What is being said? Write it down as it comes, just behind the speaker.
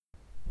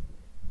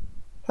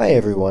Hi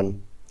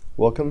everyone,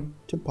 welcome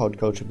to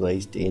Podculture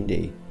Blaze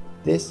D&D.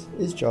 This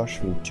is Josh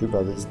from Two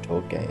Brothers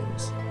Talk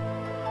Games.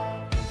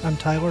 I'm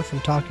Tyler from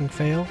Talking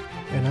Fail,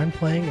 and I'm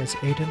playing as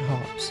Aiden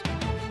Hobbs.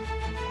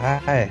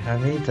 Hi,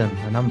 I'm Ethan,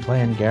 and I'm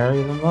playing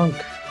Gary the Monk.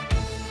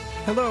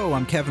 Hello,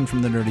 I'm Kevin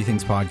from the Nerdy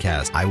Things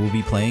Podcast. I will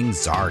be playing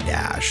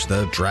Zargash,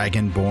 the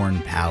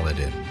Dragonborn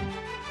Paladin.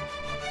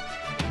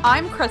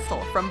 I'm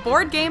Crystal from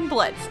Board Game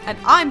Blitz, and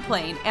I'm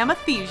playing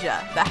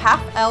Amathesia, the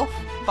half-elf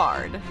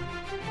bard.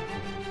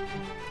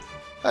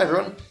 Hi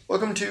everyone,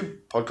 welcome to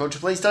Podculture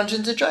Blaze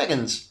Dungeons &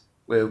 Dragons,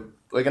 where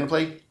we're going to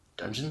play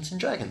Dungeons &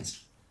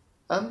 Dragons.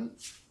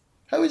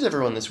 How is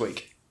everyone this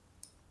week?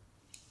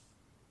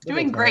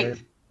 Doing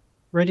great.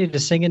 Ready to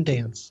sing and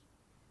dance.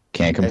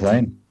 Can't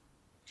complain.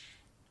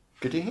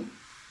 Good to hear.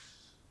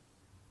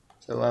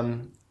 So,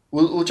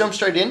 we'll jump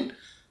straight in.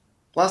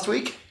 Last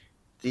week,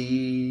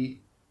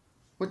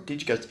 what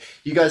did you guys?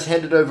 You guys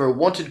handed over a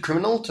wanted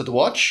criminal to the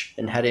Watch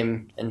and had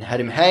him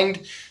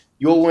hanged.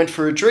 You all went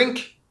for a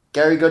drink.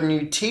 Gary got a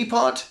new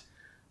teapot.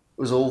 It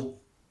was all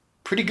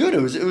pretty good.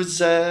 It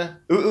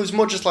was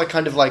more just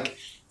kind of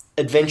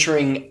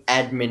adventuring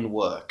admin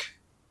work.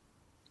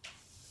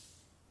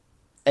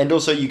 And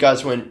also, you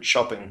guys went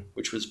shopping,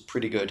 which was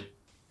pretty good.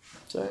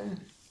 So,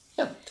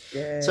 yeah.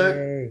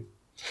 Yay.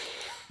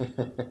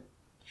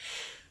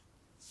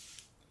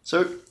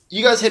 So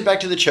you guys head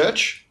back to the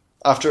church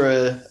after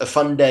a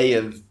fun day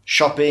of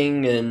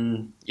shopping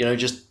and,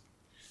 just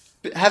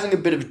having a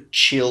bit of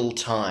chill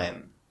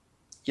time.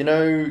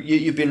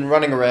 You've been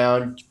running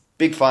around,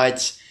 big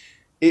fights.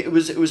 It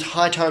was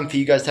high time for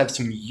you guys to have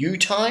some you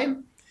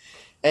time.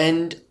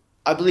 And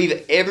I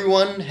believe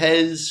everyone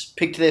has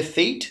picked their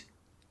feet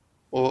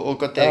or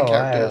got their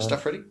character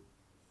stuff ready.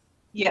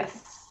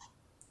 Yes.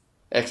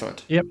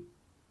 Excellent. Yep.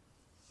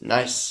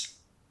 Nice.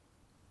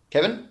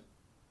 Kevin?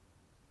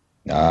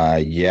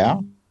 Yeah,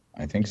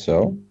 I think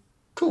so.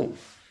 Cool.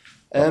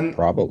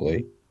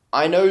 Probably.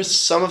 I know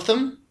some of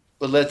them,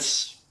 but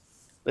let's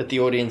let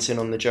the audience in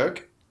on the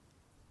joke.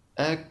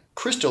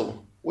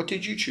 Crystal, what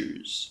did you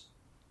choose?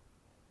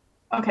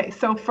 Okay,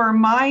 so for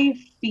my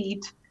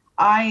feat,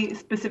 I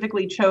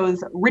specifically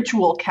chose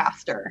Ritual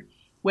Caster,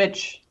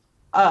 which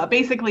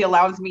basically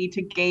allows me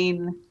to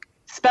gain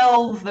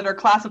spells that are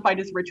classified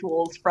as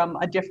rituals from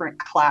a different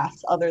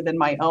class other than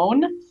my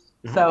own.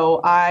 Mm-hmm.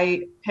 So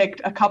I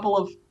picked a couple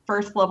of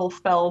first level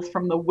spells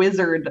from the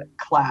wizard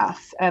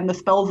class, and the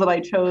spells that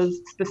I chose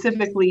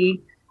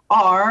specifically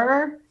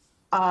are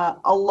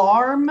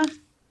Alarm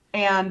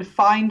and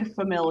Find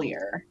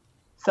Familiar.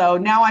 So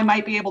now I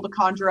might be able to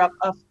conjure up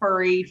a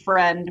furry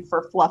friend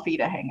for Fluffy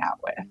to hang out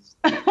with.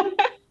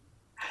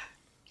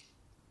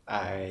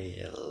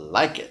 I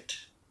like it.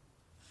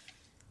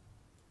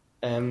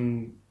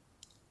 Aiden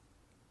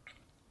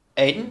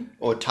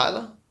or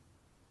Tyler?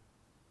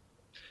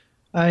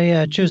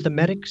 I chose the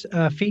medic's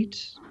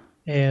feat,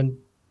 and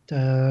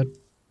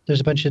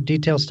there's a bunch of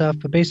detail stuff.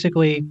 But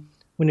basically,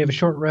 when you have a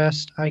short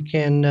rest, I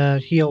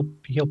can heal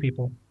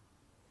people.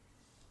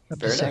 Up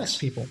to Very 6 nice.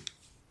 people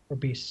or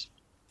beasts.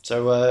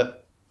 So,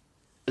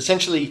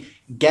 essentially,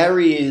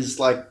 Gary is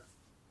like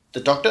the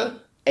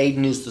doctor,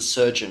 Aiden is the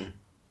surgeon.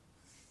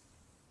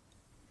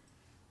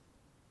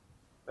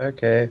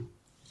 Okay.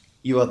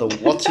 You are the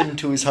Watson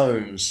to his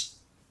Holmes.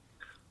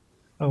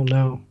 Oh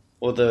no.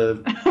 Or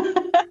the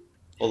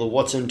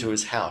Watson to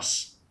his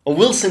house. Or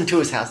Wilson to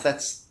his house,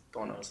 that's the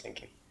one I was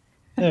thinking.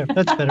 There,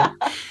 that's better.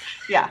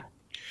 Yeah.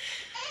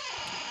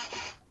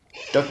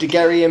 Dr.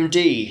 Gary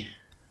MD.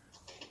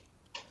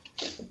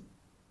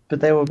 But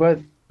they were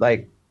both,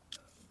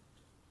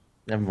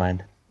 never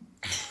mind.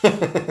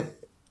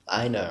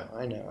 I know.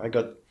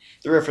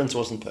 The reference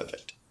wasn't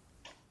perfect.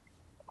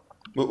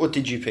 What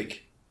did you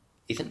pick,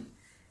 Ethan?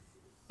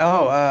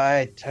 Oh,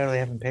 I totally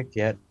haven't picked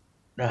yet.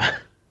 I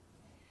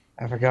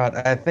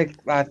forgot. I think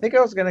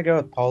I was going to go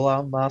with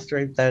Polearm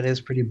Mastery. That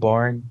is pretty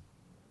boring.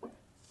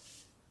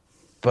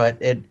 But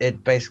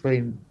it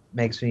basically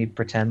makes me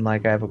pretend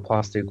like I have a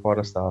 +2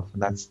 quarterstaff,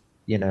 and that's,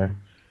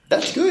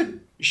 That's good.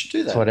 You should do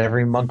that. that's what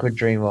every monk would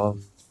dream of.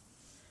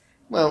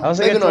 Well, I was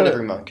maybe thinking not to-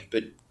 every monk,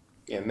 but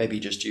maybe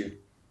just you.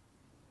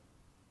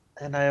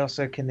 And I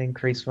also can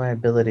increase my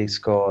ability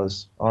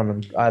scores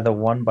on either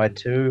 1 by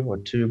 2 or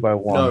 2 by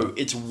 1. No,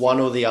 it's one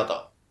or the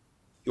other.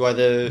 You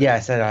either... Yeah, I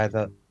said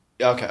either.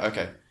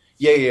 Okay.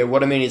 Yeah,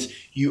 what I mean is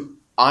you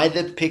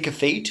either pick a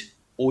feat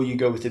or you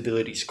go with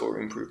ability score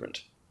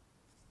improvement.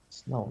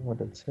 It's not what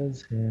it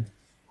says here.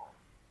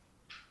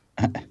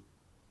 That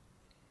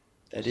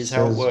is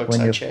how it Says works,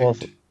 I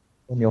checked.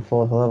 When you're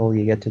 4th level,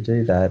 you get to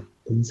do that.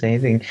 Doesn't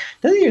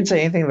even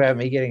say anything about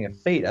me getting a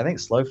feat. I think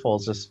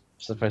Slowfall's just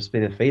supposed to be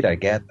the feat I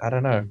get. I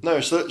don't know. No,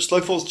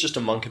 Slowfall's just a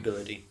monk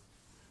ability.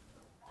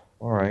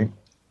 All right.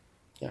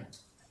 Yeah.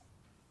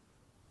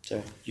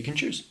 So you can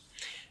choose.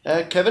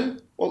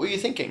 Kevin, what were you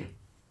thinking?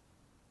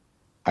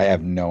 I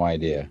have no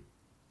idea.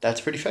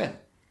 That's pretty fair.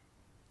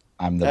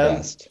 I'm the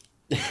best.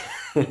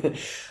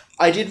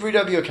 I did read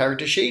over your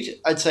character sheet.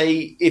 I'd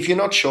say if you're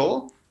not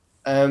sure,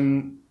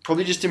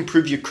 probably just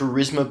improve your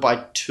charisma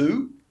by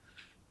 2,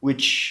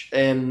 which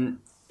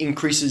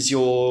increases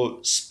your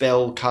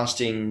spell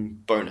casting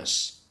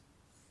bonus.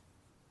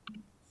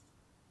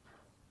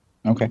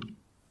 Okay.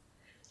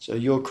 So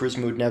your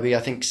charisma would now be, I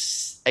think,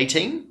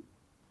 18?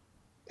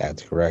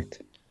 That's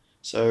correct.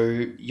 So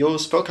your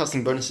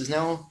spellcasting bonus is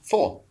now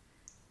 4.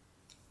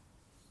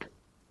 Oh,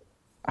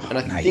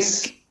 And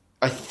nice.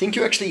 I think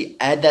you actually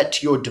add that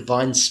to your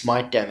divine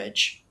smite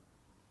damage.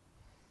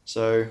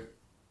 So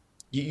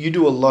you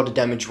do a lot of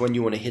damage when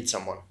you want to hit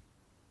someone.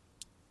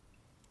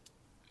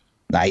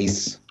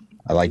 Nice.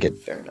 I like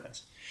it. Very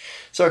nice.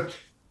 So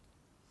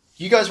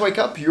you guys wake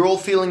up, you're all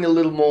feeling a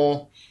little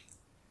more,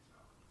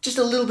 just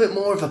a little bit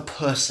more of a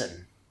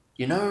person.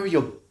 You know,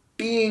 you're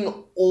being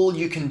all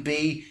you can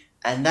be,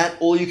 and that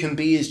all you can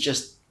be is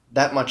just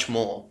that much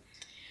more.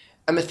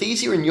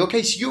 Amethysia, in your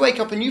case, you wake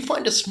up and you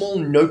find a small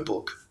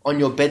notebook on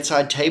your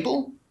bedside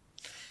table,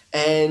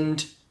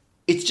 and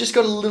it's just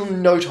got a little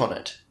note on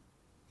it.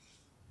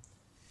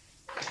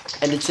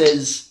 And it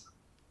says,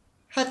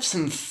 "Have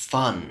some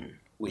fun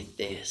with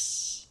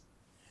this."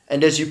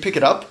 And as you pick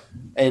it up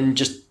and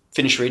just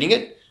finish reading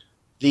it,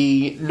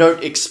 the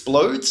note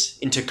explodes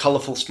into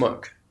colourful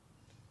smoke.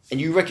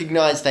 And you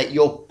recognize that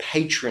your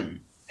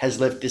patron has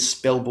left this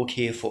spell book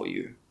here for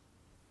you.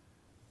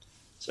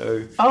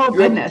 So Oh, you're-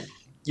 goodness.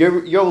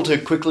 You're able to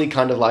quickly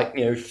kind of like,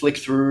 flick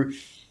through,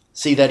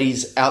 see that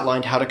he's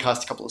outlined how to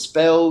cast a couple of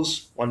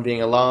spells, one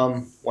being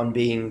Alarm, one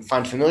being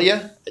Find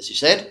Familiar, as you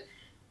said.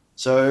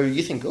 So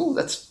you think, oh,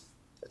 that's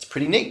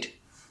pretty neat.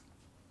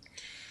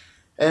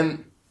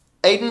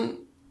 Aiden,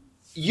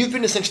 you've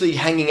been essentially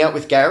hanging out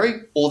with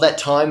Gary all that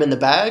time in the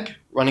bag,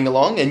 running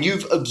along, and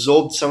you've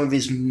absorbed some of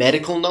his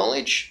medical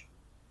knowledge.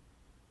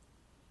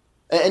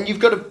 And you've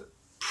got a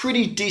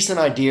pretty decent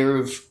idea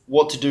of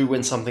what to do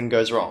when something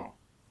goes wrong.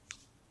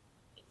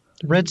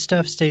 The red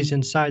stuff stays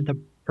inside the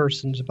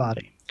person's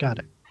body. Got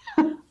it.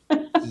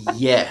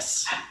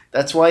 Yes.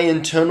 That's why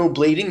internal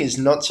bleeding is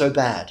not so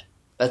bad.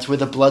 That's where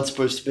the blood's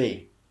supposed to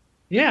be.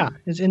 Yeah,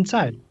 it's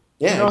inside.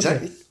 Yeah, Okay.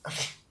 exactly.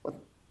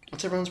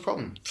 What's everyone's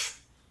problem?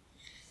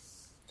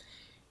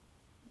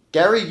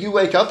 Gary, you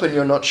wake up and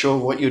you're not sure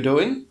what you're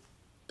doing,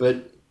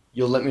 but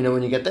you'll let me know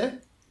when you get there.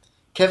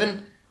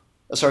 Kevin,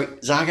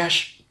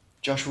 Zargash,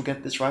 Josh will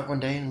get this right one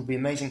day and it'll be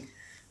amazing.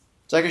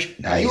 Zargash,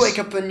 Nice. you wake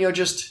up and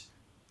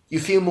you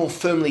feel more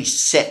firmly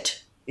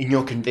set in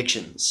your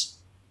convictions.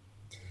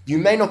 You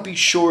may not be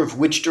sure of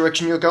which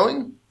direction you're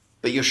going,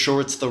 but you're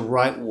sure it's the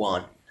right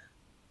one.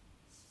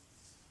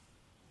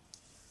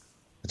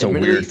 It's a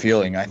Admittedly- weird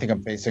feeling. I think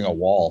I'm facing a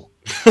wall.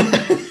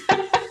 I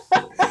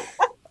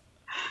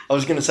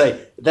was going to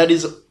say, that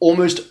is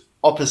almost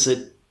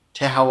opposite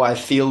to how I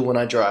feel when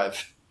I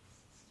drive.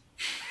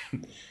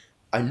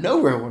 I know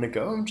where I want to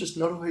go, I'm just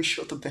not always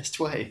sure the best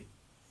way.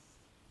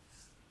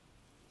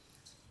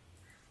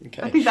 I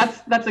Okay. think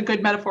that's a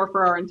good metaphor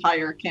for our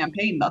entire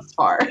campaign thus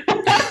far.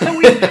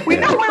 we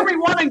know where we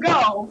want to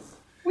go.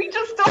 We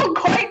just don't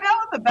quite know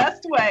the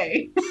best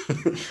way.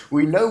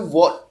 We know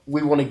what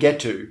we want to get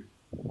to.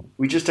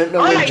 We just don't know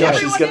All when right,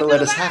 Josh is everyone going to into let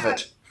the us have bag.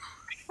 it.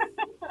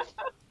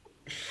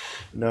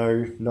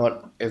 No,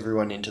 not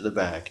everyone into the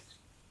bag.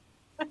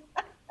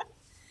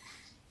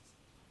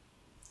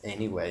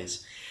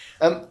 Anyways,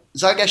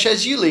 Zargash,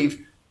 as you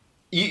leave,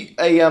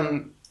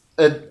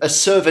 a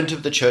servant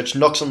of the church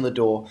knocks on the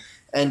door,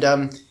 and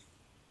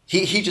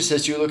he just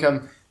says to you, "Look,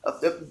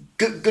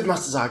 good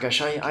Master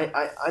Zargash,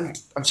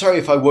 I'm sorry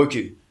if I woke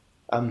you.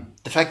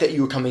 The fact that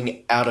you were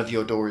coming out of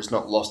your door is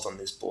not lost on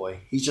this boy.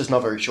 He's just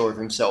not very sure of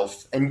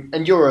himself,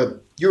 and you're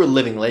a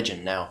living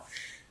legend now.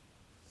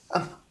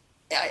 I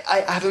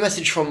have a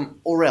message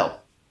from Aurel,"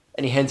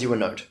 and he hands you a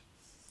note.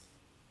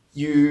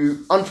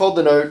 You unfold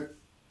the note,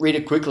 read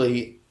it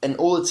quickly, and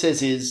all it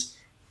says is,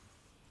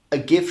 "A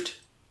gift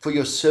for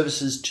your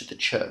services to the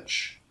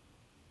church,"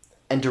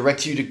 and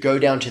directs you to go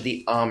down to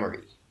the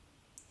armory.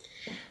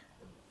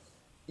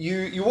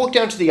 You walk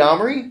down to the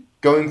armory,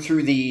 going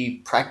through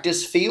the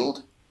practice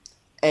field,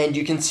 and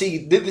you can see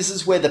that this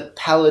is where the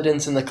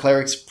paladins and the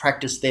clerics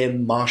practice their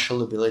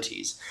martial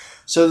abilities.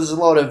 So there's a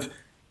lot of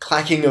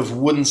clacking of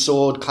wooden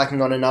sword,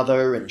 clacking on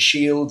another, and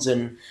shields,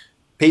 and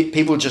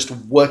people just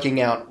working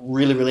out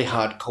really, really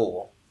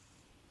hardcore.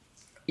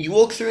 You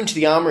walk through into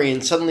the armory,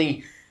 and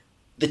suddenly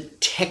the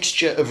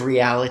texture of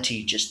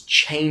reality just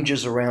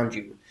changes around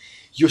you.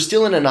 You're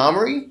still in an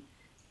armory,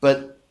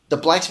 but the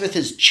blacksmith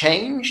has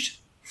changed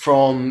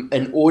from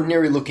an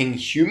ordinary-looking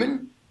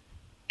human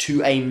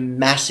to a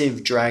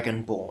massive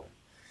dragonborn.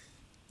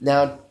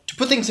 Now, to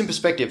put things in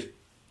perspective,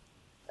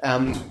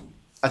 I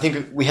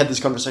think we had this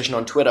conversation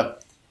on Twitter.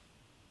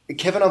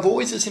 Kevin, I've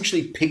always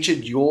essentially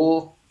pictured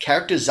your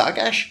character,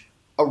 Zargash,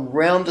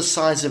 around the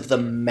size of the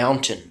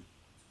mountain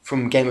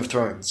from Game of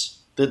Thrones.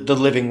 The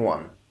living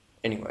one.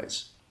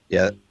 Anyways.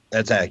 Yeah,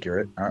 that's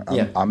accurate.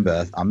 Yeah. I'm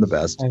the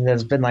best. And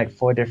there's been like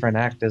 4 different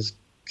actors.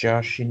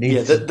 Josh, you need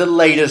Yeah, the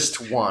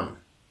latest one.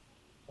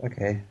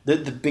 Okay. The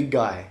big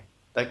guy.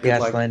 That The could,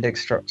 like, Icelandic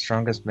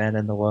strongest man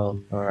in the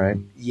world. All right.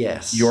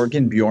 yes.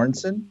 Jorgen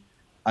Bjornsson.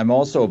 I'm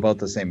also about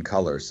the same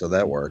color, so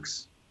that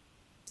works.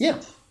 Yeah.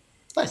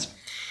 Nice.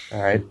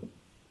 All right.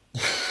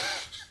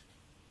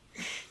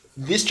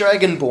 this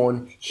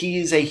Dragonborn, he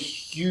is a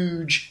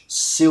huge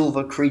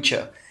silver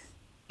creature,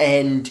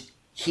 and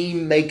he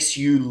makes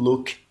you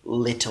look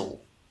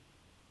little.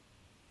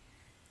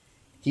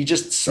 He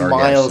just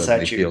smiles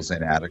suddenly at you. Feels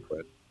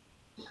inadequate.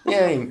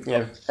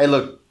 Yeah. Hey,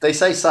 look, they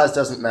say size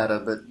doesn't matter,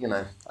 but, you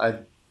know, I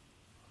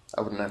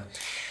wouldn't know.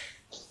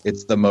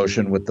 It's the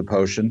motion with the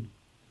potion.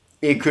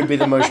 It could be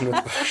the motion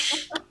with the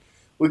potion.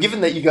 Well,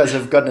 given that you guys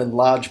have gotten a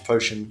large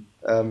potion,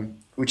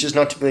 which is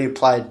not to be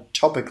applied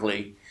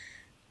topically,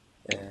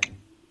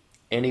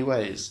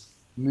 anyways,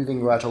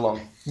 moving right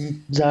along.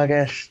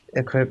 Zargash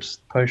equips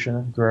Potion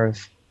of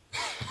Growth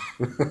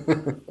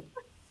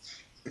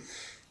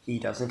He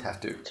doesn't have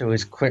to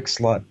his quick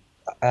slot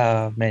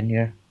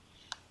menu.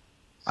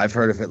 I've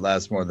heard if it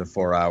lasts more than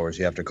 4 hours,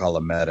 you have to call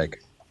a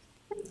medic.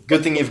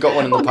 Good thing you've got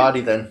one in the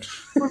party then.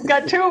 We've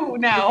got 2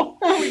 now.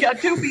 We got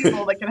 2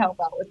 people that can help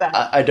out with that.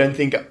 I don't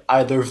think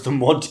either of them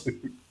want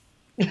to.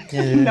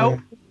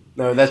 Nope.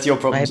 No, that's your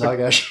problem, My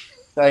Zargash.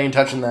 I ain't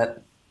touching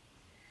that.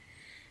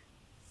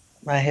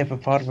 My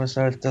hippopotamus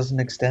earth doesn't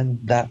extend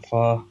that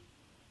far.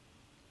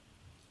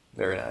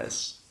 Very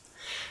nice.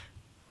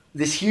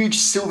 This huge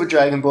silver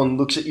dragonborn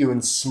looks at you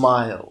and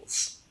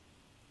smiles.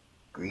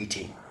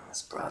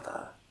 Greetings,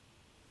 brother.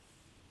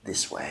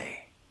 This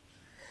way.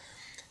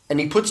 And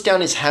he puts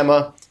down his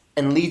hammer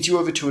and leads you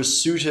over to a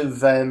suit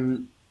of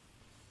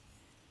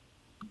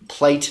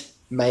plate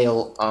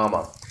mail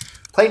armor.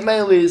 Plate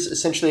mail is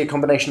essentially a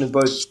combination of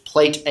both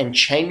plate and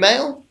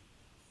chainmail.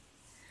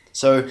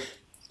 So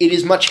it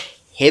is much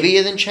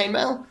heavier than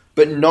chainmail,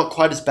 but not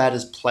quite as bad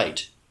as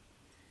plate.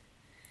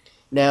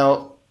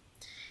 Now,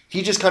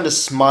 he just kind of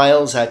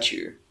smiles at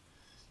you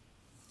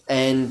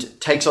and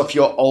takes off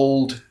your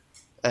old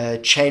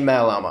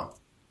chainmail armor.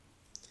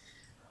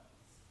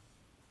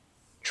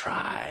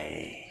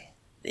 Try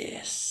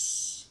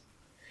this,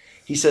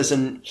 he says,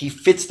 and he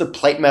fits the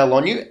plate mail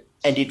on you,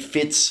 and it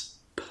fits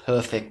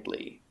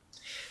perfectly.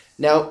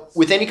 Now,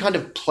 with any kind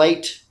of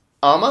plate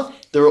armor,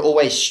 there are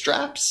always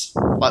straps,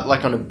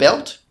 like on a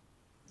belt,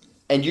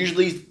 and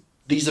usually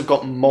these have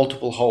got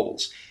multiple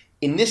holes.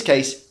 In this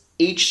case,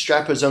 each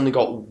strap has only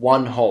got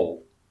one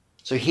hole,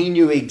 so he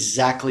knew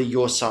exactly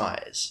your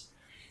size,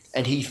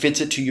 and he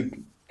fits it to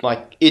you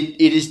like it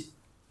is.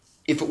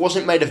 If it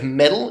wasn't made of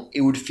metal,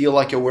 it would feel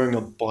like you're wearing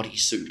a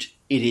bodysuit.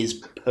 It is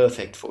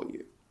perfect for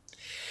you.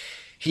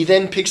 He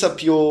then picks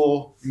up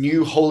your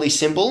new holy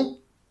symbol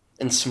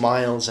and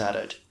smiles at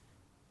it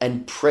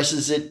and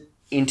presses it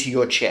into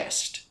your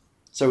chest.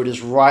 So it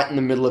is right in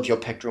the middle of your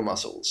pectoral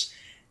muscles.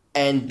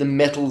 And the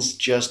metals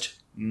just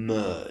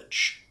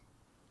merge.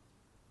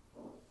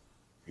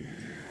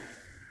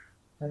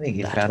 I think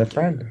you found a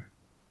friend.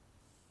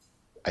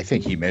 I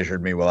think he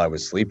measured me while I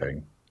was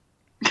sleeping.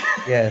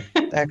 Yeah,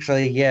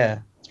 actually, yeah.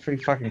 It's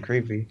pretty fucking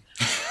creepy.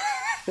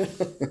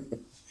 The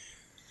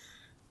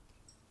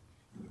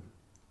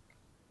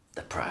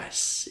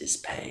price is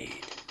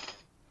paid.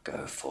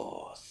 Go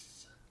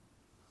forth.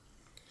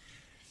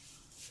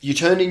 You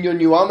turn in your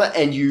new armor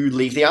and you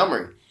leave the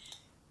armory.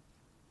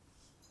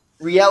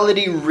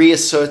 Reality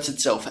reasserts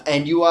itself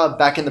and you are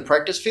back in the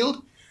practice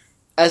field.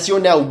 As you're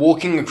now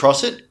walking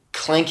across it,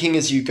 clanking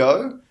as you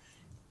go,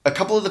 a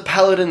couple of the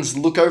paladins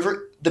look over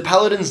it. The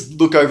paladins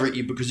look over at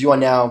you because you are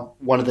now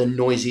one of the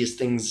noisiest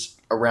things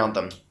around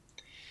them.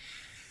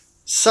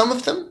 Some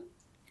of them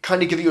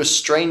kind of give you a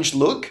strange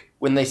look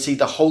when they see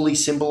the holy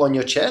symbol on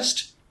your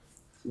chest.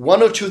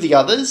 One or two of the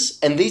others,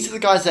 and these are the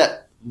guys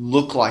that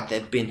look like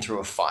they've been through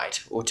a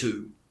fight or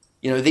two.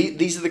 You know,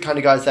 these are the kind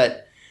of guys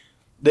that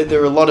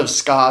there are a lot of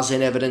scars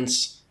and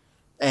evidence,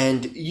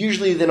 and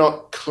usually they're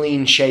not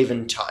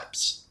clean-shaven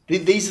types.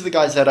 These are the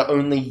guys that are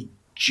only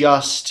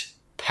just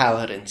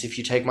paladins, if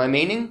you take my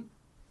meaning.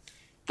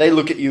 They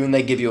look at you and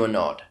they give you a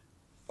nod.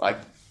 Like,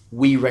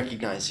 we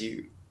recognize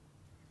you.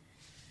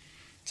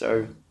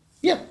 So,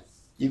 yeah,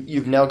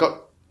 you've now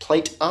got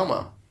plate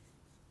armor.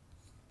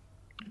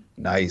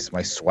 Nice.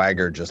 My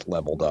swagger just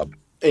leveled up.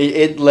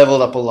 It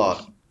leveled up a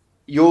lot.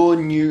 Your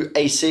new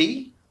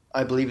AC,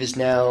 I believe, is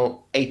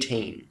now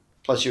 18,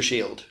 plus your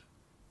shield.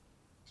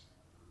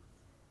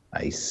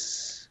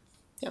 Nice.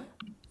 Yeah.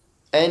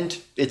 And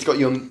it's got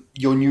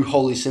your new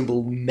holy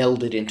symbol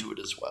melded into it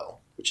as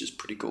well, which is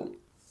pretty cool.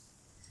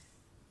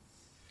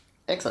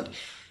 Excellent.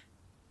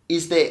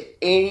 Is there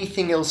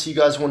anything else you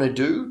guys want to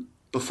do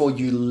before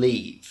you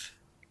leave?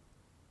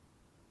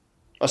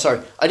 Oh,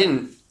 sorry. I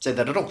didn't say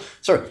that at all.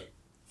 Sorry.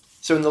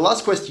 So in the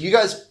last quest, you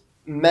guys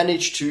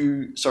managed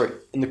to... Sorry.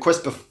 In the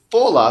quest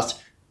before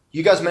last,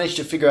 you guys managed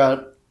to figure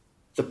out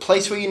the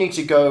place where you need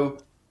to go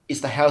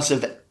is the house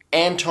of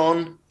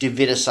Anton de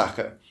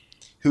Vidasaka,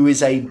 who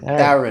is a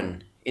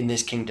baron in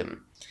this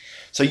kingdom.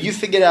 So you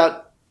figured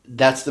out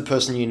that's the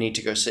person you need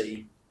to go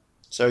see.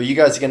 So you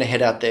guys are going to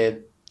head out there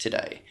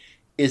today.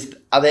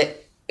 Are there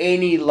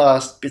any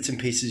last bits and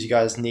pieces you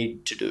guys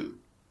need to do?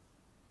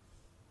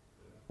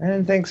 I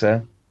didn't think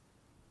so.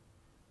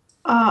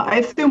 I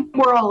assume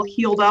we're all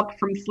healed up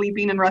from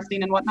sleeping and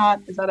resting and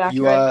whatnot. Is that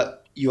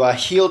accurate? You are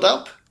healed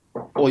up.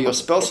 All your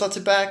spell slots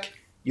are back.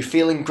 You're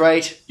feeling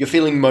great. You're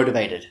feeling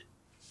motivated.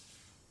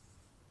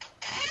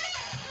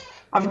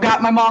 I've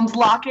got my mom's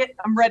locket.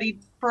 I'm ready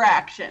for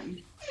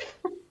action.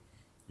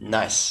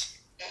 Nice.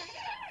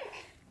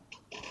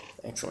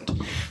 Excellent.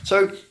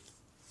 So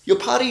your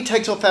party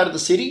takes off out of the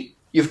city.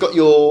 You've got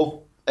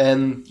your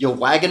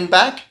wagon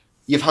back.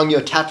 You've hung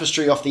your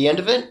tapestry off the end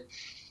of it.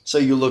 So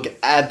you look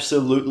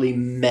absolutely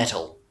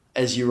metal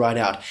as you ride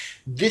out.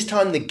 This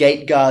time the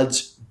gate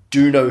guards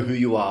do know who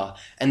you are,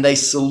 and they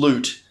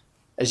salute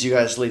as you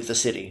guys leave the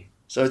city.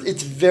 So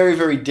it's very,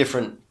 very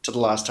different to the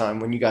last time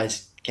when you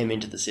guys came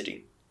into the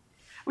city.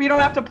 We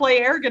don't have to play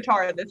air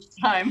guitar this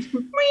time.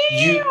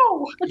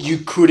 You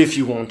could if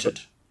you wanted.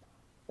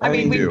 I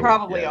mean, we do,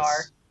 probably yes.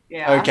 are.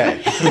 Yeah.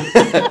 Okay.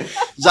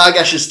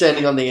 Zargash is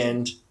standing on the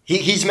end.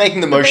 He's making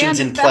the motions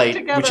in band is back plate,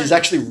 together. which is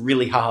actually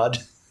really hard.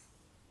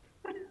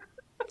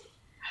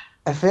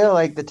 I feel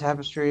like the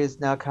tapestry is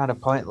now kind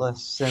of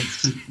pointless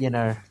since, they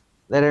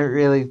don't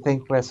really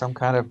think we're some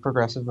kind of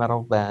progressive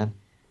metal band.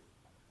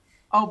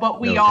 Oh, but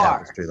we no are.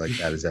 tapestry like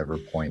that is ever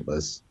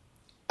pointless.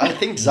 I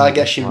think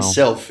Zargash Well,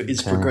 himself is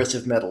okay.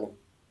 progressive metal.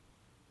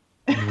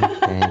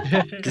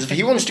 Okay. Because if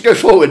he wants to go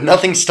forward,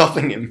 nothing's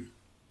stopping him.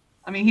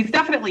 I mean, he's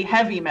definitely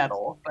heavy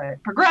metal,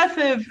 but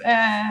progressive,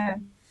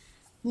 I'm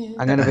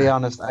going to be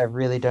honest, I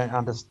really don't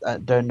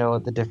know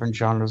what the different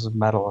genres of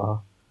metal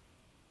are.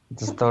 I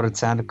just thought it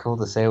sounded cool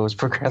to say it was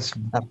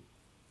progressive metal.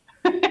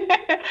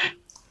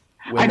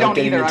 We're I not don't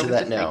getting either. I into was that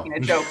just now.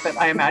 making a joke that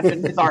I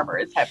imagine his armor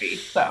is heavy,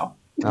 so.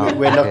 Oh,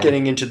 We're not okay.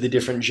 getting into the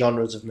different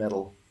genres of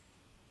metal.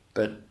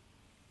 But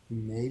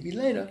maybe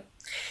later.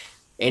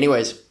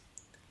 Anyways,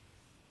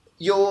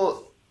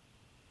 your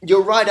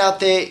ride out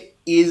there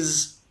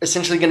is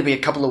essentially going to be a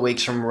couple of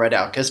weeks from Red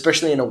Elk,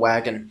 especially in a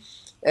wagon.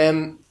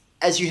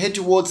 As you head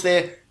towards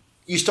there,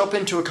 you stop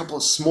into a couple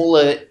of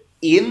smaller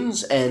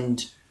inns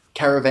and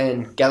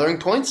caravan gathering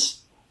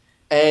points,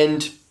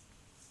 and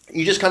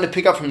you just kind of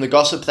pick up from the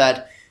gossip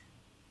that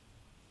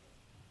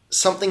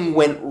something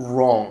went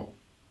wrong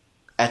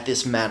at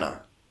this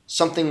manor.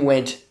 Something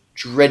went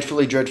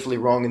dreadfully, dreadfully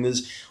wrong, and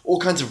there's all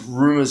kinds of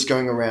rumors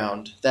going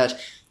around that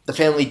the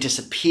family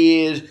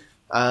disappeared.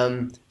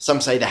 Some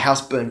say the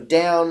house burnt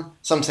down.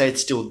 Some say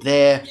it's still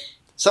there.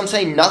 Some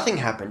say nothing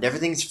happened.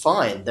 Everything's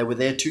fine. They were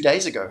there 2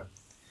 days ago.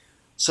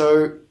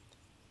 So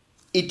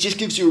it just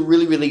gives you a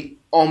really, really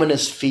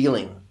ominous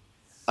feeling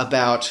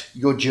about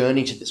your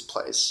journey to this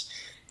place.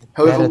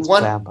 However, it's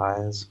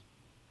vampires.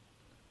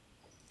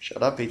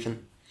 Shut up,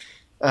 Ethan.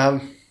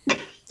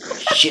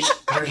 Shit,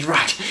 got it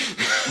right.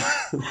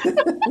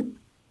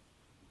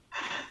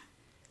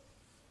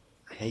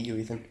 I hate you,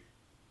 Ethan.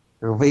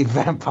 It'll be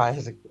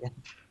vampires again.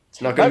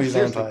 It's not going I've to be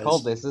seriously vampires.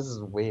 called this. This is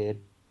weird.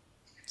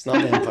 It's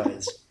not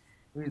vampires.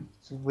 We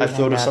I've thought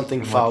hang of out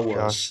something too far much, Josh.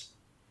 worse.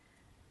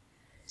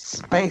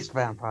 Space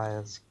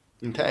vampires.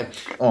 Okay.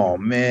 Oh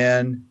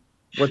man,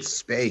 what's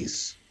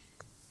space?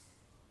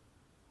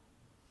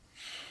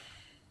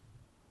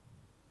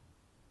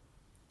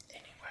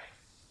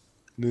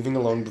 Moving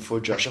along before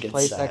Josh The gets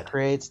place sad. that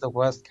creates the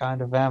worst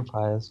kind of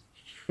vampires.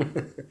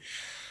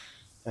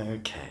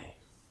 Okay.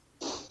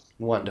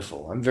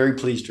 Wonderful. I'm very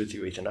pleased with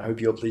you, Ethan. I hope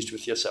you're pleased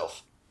with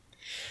yourself.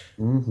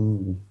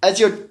 Mm-hmm. As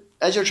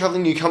you're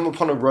traveling, you come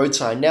upon a road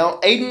sign. Now,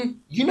 Aiden,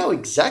 you know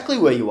exactly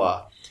where you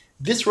are.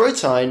 This road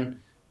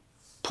sign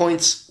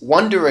points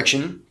one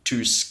direction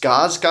to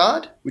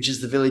Skarsgård, which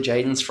is the village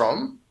Aiden's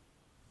from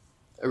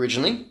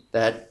originally,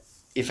 that,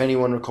 if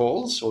anyone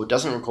recalls or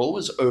doesn't recall,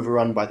 was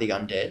overrun by the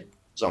undead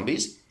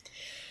zombies,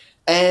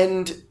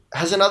 and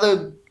has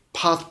another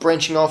path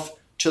branching off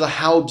to the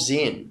Haub's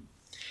Inn.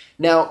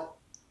 Now,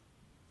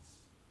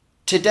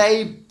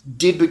 today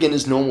did begin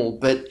as normal,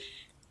 but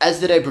as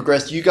the day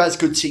progressed, you guys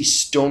could see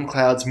storm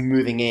clouds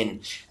moving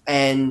in,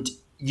 and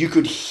you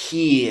could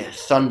hear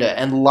thunder,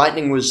 and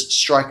lightning was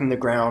striking the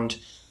ground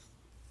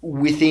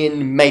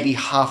within maybe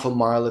half a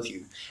mile of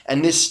you.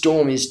 And this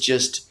storm is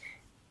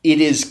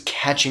it is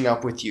catching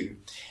up with you.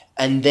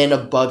 And then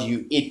above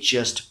you, it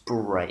just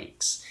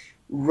breaks.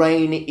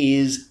 Rain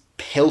is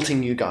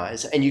pelting you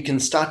guys, and you can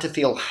start to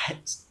feel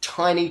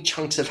tiny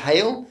chunks of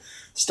hail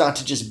start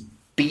to just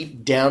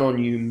beat down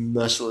on you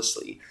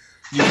mercilessly.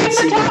 You can The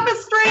see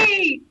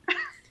tapestry!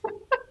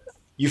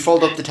 you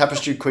fold up the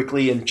tapestry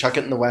quickly and chuck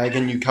it in the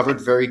wagon. You cover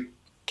it very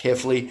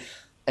carefully,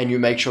 and you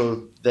make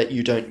sure that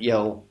you don't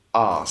yell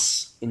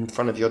 "arse" in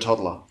front of your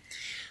toddler.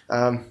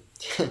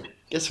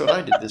 Guess what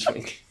I did this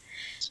week?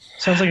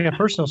 Sounds like a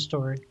personal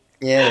story.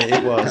 Yeah,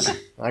 it was.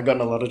 I got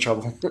in a lot of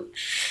trouble.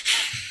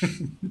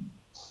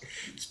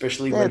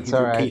 Especially when It's he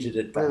alright. repeated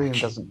it back. William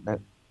doesn't know.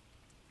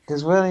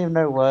 Does William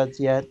know words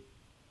yet?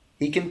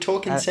 He can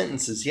talk in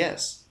sentences,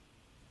 yes.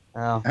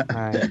 Oh,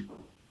 alright.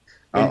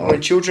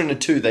 When children are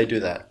 2, they do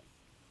that.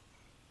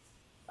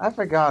 I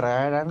forgot,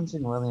 alright? I haven't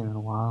seen William in a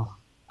while.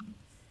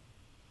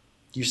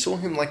 You saw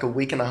him like a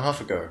week and a half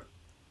ago.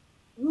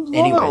 More than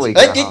Anyways. a week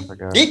and a half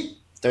ago.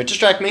 Don't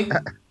distract me.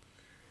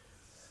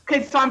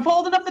 Okay, so I'm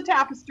folding up the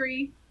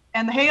tapestry,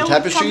 and the hail The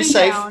tapestry is coming is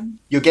safe. down.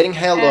 You're getting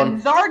hailed on.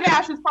 And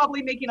Zargash is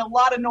probably making a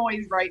lot of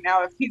noise right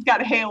now if he's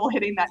got hail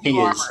hitting that He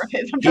new is. armor of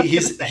his. I'm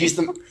just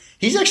gonna say.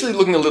 He's actually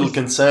looking a little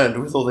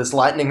concerned with all this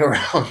lightning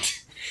around.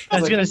 I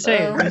was gonna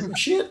say,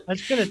 shit. I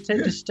was gonna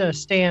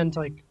just stand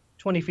like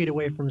 20 feet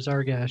away from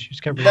Zargash, who's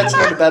covered. That's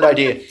not a bad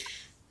idea.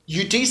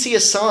 You do see a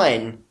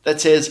sign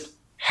that says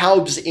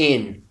Haub's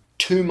Inn,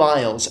 2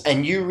 miles,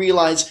 and you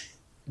realize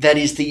that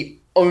is the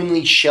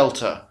only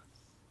shelter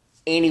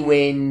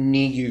anywhere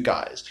near you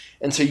guys.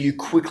 And so you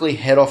quickly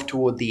head off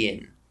toward the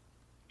inn.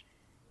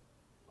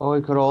 Or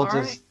we could all All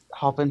just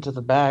hop into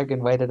the bag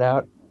and wait it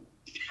out.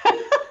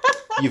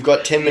 You've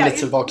got 10 minutes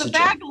is of oxygen. The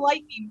bag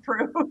lightning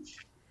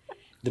proof.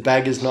 The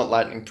bag is not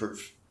lightning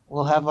proof.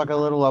 We'll have like a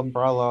little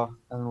umbrella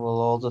and we'll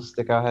all just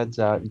stick our heads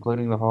out,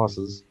 including the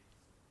horses.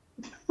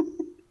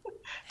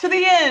 To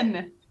the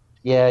inn.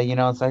 Yeah,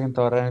 on second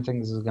thought, I don't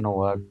think this is going to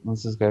work.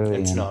 Let's just go to the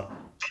It's inn. not.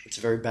 It's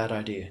a very bad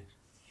idea.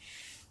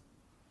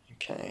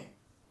 Okay.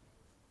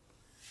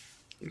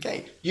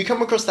 You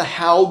come across the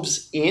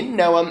Haub's Inn.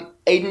 Now,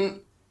 Aiden,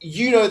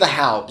 you know the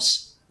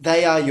Haubs.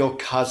 They are your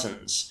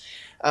cousins.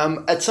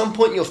 At some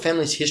point in your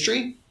family's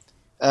history,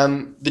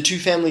 the two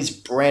families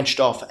branched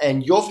off,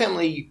 and your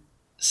family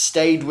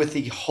stayed with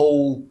the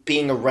whole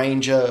being a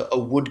ranger, a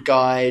wood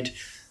guide,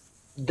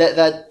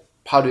 that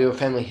part of your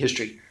family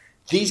history.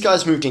 These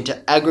guys moved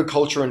into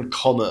agriculture and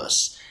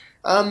commerce.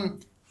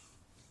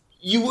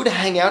 You would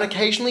hang out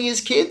occasionally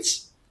as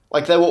kids.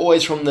 Like, they were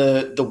always from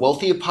the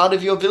wealthier part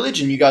of your village,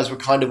 and you guys were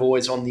kind of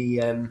always on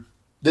the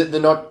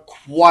not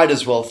quite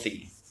as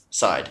wealthy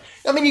side.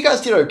 I mean, you guys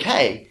did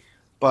okay,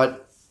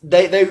 but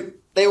they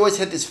always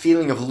had this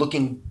feeling of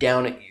looking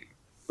down at you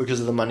because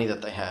of the money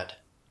that they had.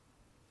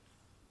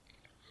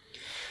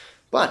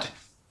 But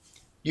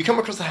you come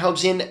across the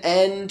Haub's Inn,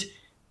 and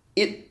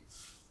it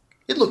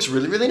looks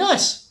really, really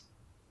nice.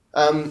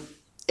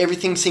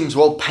 Everything seems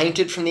well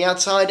painted from the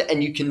outside,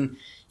 and you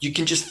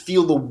can just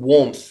feel the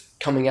warmth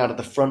coming out of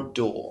the front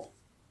door.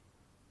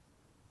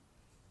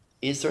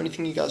 Is there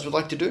anything you guys would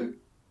like to do?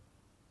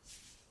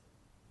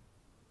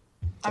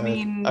 I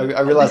mean, I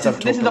realize I've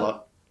talked a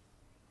lot.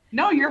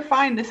 No, you're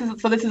fine. This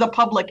is a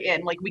public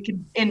inn. Like, we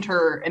could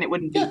enter and it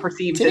wouldn't be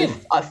perceived as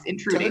us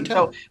intruding.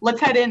 So let's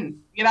head in.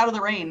 Get out of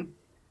the rain.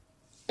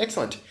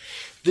 Excellent.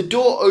 The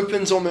door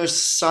opens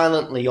almost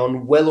silently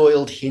on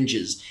well-oiled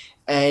hinges,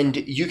 and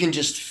you can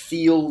just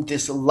feel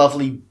this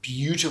lovely,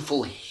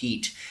 beautiful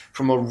heat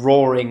from a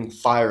roaring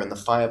fire in the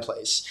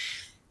fireplace.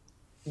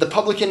 The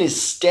publican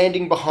is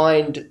standing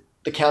behind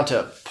the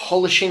counter,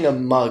 polishing a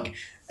mug,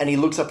 and he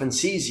looks up and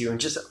sees you and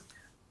just,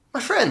 "My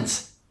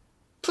friends,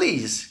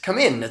 please come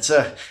in. It's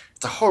a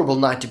horrible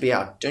night to be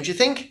out, don't you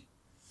think?"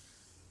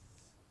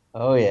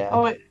 Oh, yeah.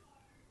 Oh,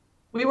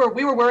 we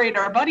were worried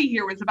our buddy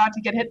here was about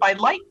to get hit by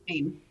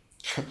lightning.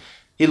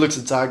 He looks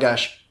at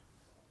Zargash.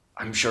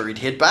 "I'm sure he'd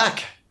hit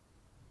back."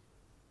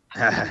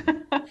 I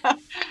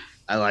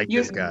like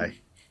this guy.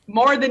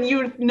 More than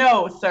you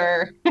know,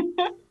 sir.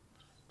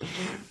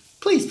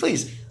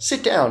 Please,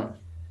 sit down.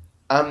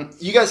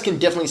 You guys can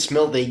definitely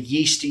smell the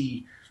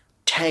yeasty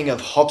tang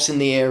of hops in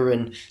the air,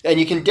 and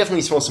you can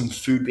definitely smell some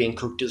food being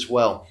cooked as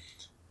well.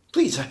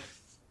 Please,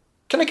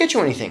 can I get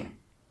you anything?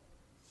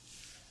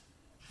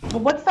 Well,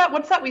 what's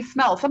that we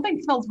smell?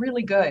 Something smells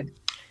really good.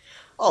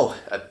 Oh,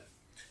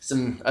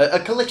 a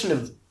collection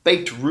of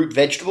baked root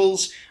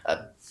vegetables,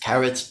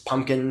 carrots,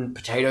 pumpkin,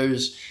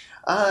 potatoes,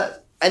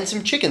 and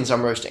some chickens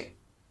I'm roasting.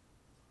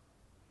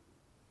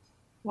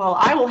 Well,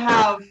 I will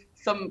have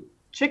some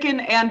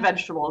chicken and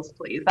vegetables,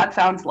 please. That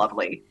sounds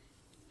lovely.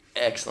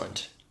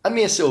 Excellent.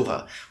 Amir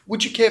Silva,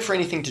 would you care for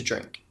anything to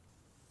drink?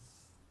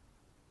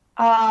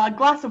 A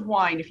glass of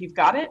wine, if you've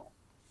got it.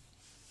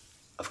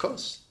 Of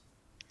course.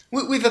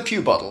 We've a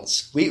few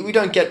bottles. We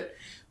don't get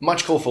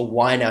much call for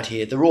wine out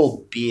here. They're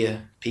all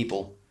beer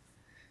people.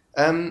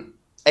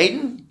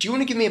 Aiden, do you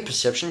want to give me a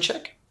perception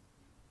check?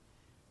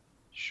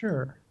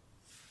 Sure.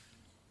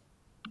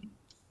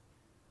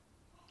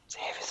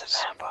 Dave is a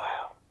vampire.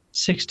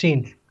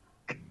 16.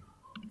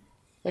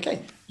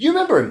 Okay. You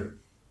remember him.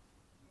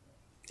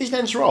 His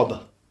name's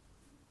Rob.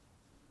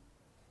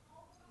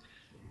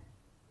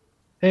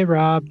 Hey,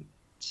 Rob.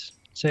 It's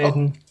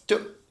Aiden.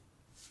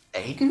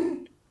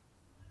 Aiden?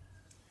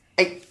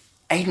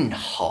 Aiden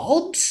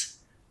Hobbs?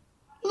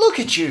 Look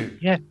at you.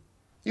 Yeah.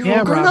 You're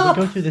all grown Rob, up.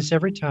 we go through this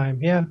every time.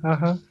 Yeah,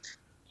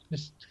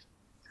 Just,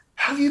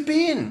 How have you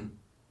been?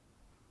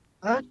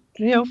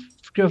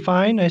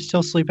 fine. I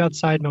still sleep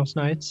outside most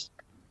nights.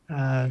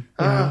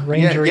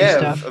 Ranger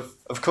stuff.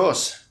 Of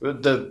course.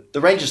 The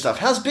ranger stuff.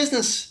 How's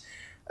business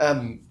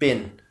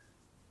been?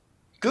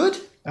 Good?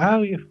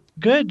 Oh,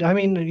 good. I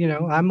mean,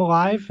 I'm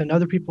alive and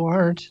other people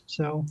aren't,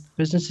 so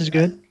business is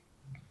good.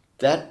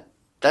 That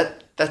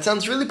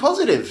sounds really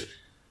positive.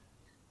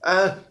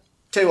 Tell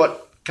you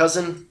what,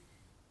 cousin,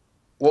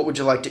 what would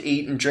you like to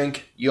eat and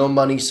drink? Your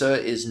money, sir,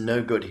 is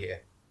no good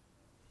here.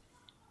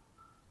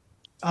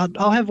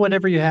 I'll have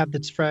whatever you have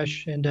that's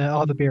fresh, and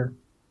I'll have a beer.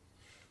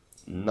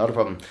 Not a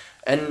problem.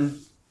 And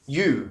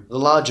you, the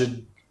larger,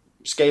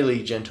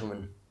 scaly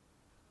gentleman.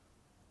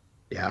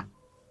 Yeah.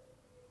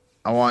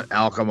 I want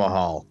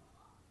alcohol.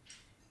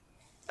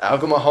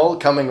 Alcohol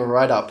coming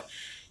right up.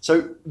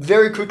 So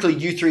very quickly,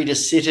 you three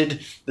just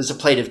seated. There's a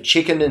plate of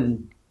chicken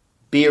and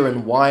beer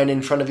and wine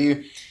in front of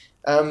you.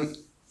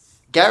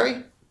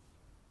 Gary?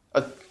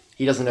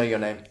 He doesn't know your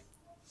name.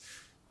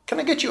 Can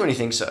I get you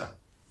anything, sir?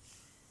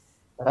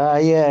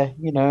 Yeah,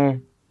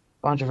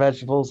 bunch of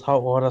vegetables,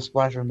 hot water,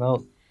 splash of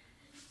milk.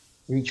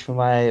 Reach for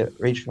my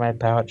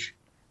pouch.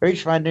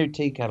 Reach for my new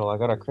tea kettle. I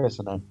got a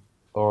christen it.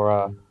 Or,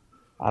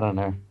 I don't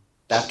know.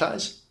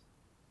 Baptize?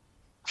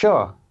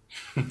 Sure.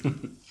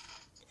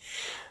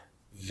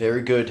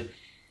 Very good.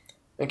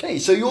 Okay,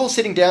 so you're all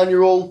sitting down,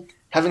 you're all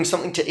having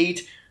something to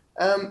eat.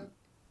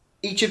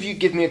 Each of you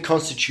give me a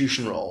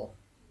constitution roll.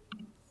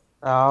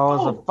 I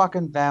was a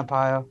fucking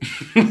vampire.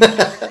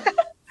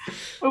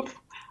 Oops.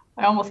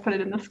 I almost put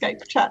it in the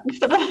Skype chat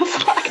instead of the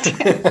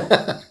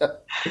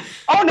Slack.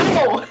 Oh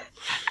no!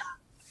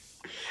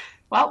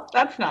 Well,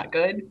 that's not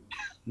good.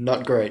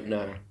 Not great,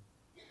 no.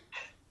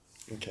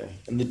 Okay,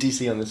 and the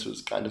DC on this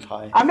was kind of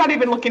high. I'm not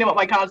even looking at what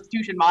my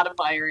constitution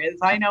modifier is.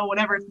 I know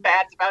whenever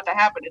bad's about to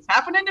happen, it's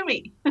happening to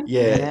me.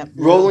 Yeah,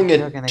 rolling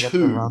you're a gonna get the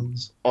 2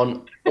 runs.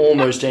 on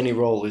almost any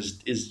roll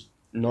is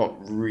not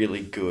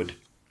really good.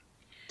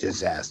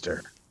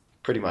 Disaster.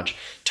 Pretty much.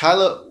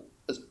 Tyler,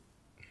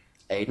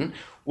 Aiden,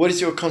 what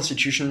is your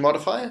constitution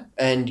modifier?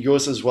 And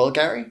yours as well,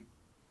 Gary?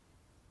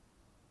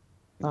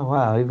 Oh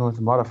wow, even with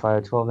the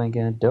modifier, 12 ain't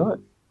gonna do it.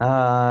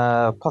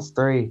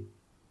 +3.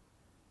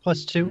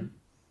 +2.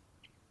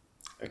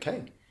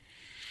 Okay.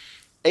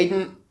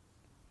 Aiden,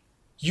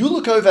 you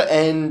look over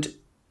and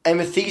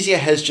Amethysia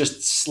has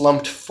just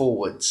slumped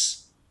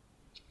forwards.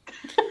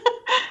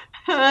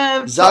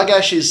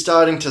 Zargash is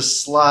starting to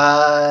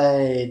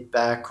slide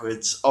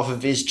backwards off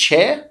of his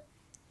chair.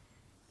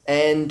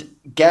 And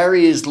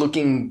Gary is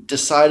looking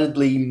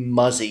decidedly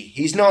muzzy.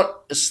 He's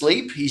not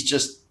asleep, he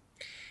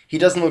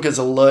doesn't look as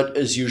alert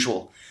as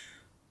usual.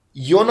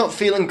 You're not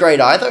feeling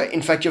great either.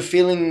 In fact, you're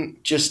feeling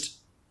just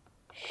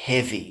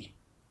heavy.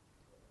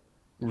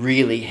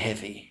 Really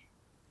heavy.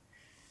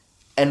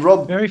 And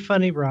Rob... Very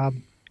funny, Rob.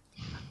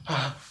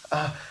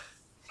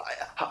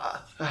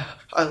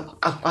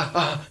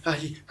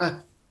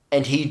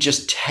 And he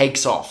just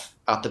takes off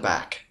out the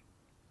back.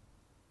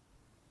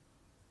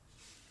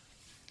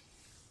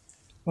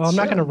 Well, I'm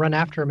not going to run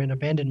after him and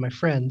abandon my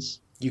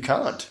friends. You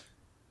can't.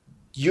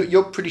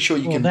 You're pretty sure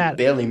you can that-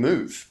 barely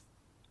move.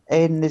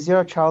 Aiden, is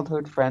your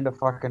childhood friend a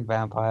fucking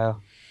vampire?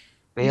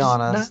 Be He's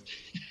honest.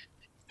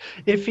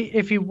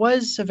 If he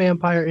was a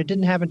vampire, it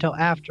didn't happen until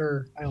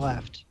after I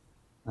left.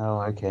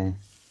 Oh, okay.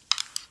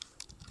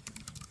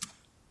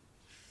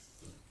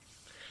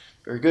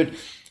 Very good.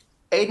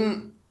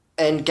 Aiden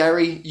and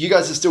Gary, you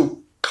guys are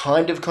still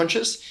kind of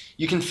conscious.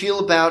 You can feel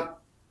about...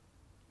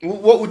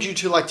 What would you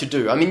two like to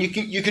do? I mean,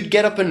 you could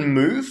get up and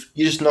move.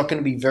 You're just not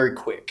going to be very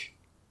quick.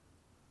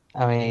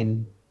 I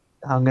mean,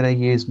 I'm gonna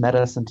use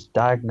medicine to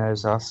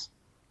diagnose us.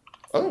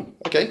 Oh,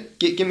 okay.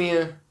 Give me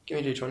a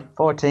D20.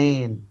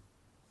 14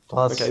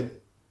 plus Okay.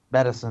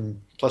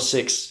 medicine. Plus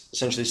 6,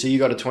 essentially. So you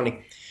got a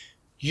 20.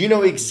 You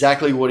know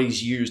exactly what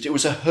he's used. It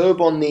was a herb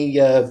on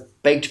the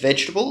baked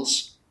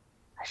vegetables.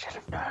 I should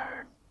have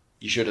known.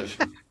 You should have.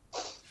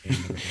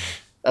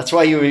 That's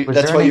why you Was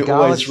there any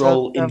always garlic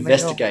roll stuff down the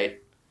investigate.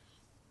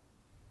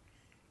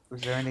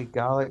 Was there any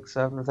garlic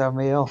served with our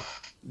meal?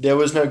 There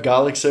was no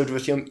garlic served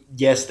with you.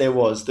 Yes, there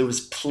was. There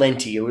was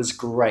plenty. It was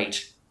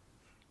great.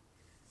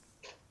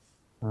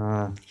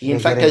 He, in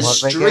fact, has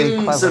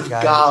strings of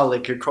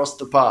garlic across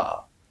the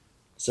bar.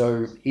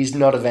 So he's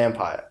not a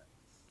vampire.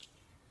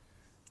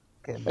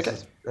 Okay.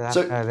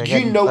 So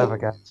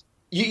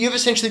you've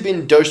essentially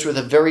been dosed with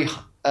a very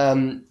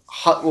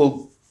hot.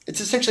 Well,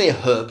 it's essentially a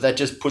herb that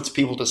just puts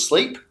people to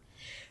sleep.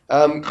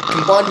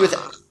 Combined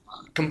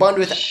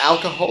with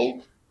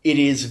alcohol, it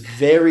is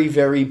very,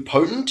 very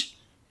potent,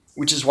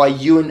 which is why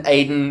you and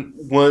Aiden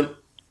weren't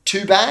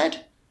too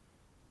bad.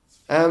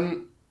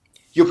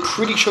 You're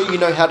pretty sure you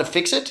know how to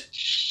fix it.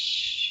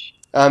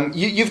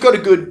 You've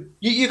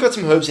got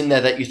some herbs in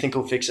there that you think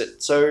will fix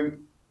it. So,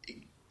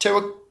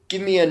 Terra,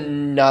 give me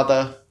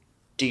another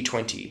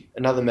D20,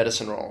 another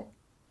medicine roll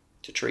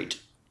to treat.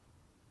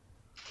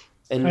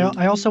 And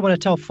I also want to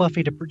tell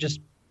Fluffy to just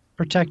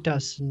protect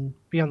us and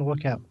be on the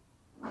lookout.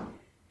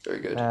 very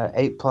good.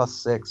 8 plus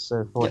 6,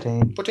 so 14.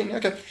 Yeah, 14,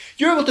 okay.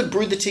 You're able to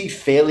brew the tea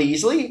fairly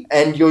easily,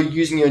 and you're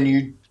using your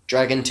new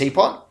dragon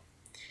teapot.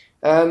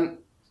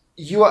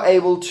 You are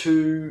able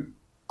to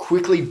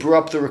quickly brew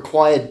up the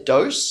required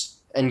dose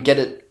and get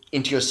it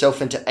into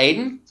yourself and to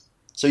Aiden.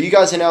 So you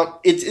guys are now...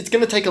 It's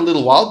going to take a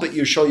little while, but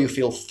you're sure you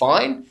feel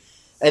fine.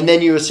 And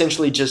then you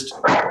essentially just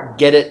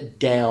get it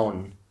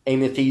down,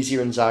 Amethysia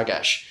and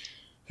Zargash,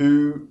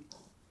 who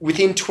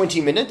within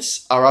 20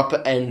 minutes are up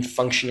and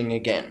functioning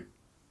again.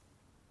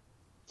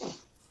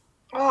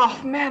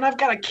 Oh man, I've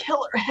got a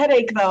killer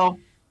headache though.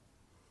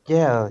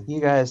 Yeah,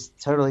 you guys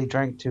totally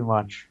drank too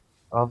much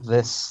of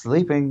this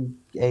sleeping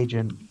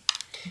agent.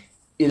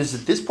 It is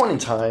at this point in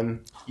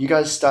time, you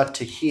guys start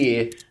to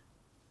hear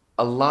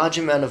a large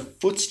amount of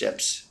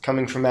footsteps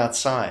coming from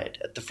outside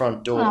at the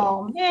front door.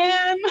 Oh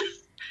man.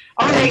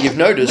 All right, You've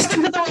noticed. get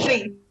into the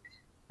way.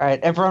 Alright,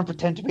 everyone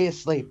pretend to be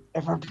asleep.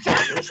 Everyone pretend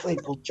to be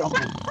asleep. We'll jump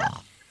in.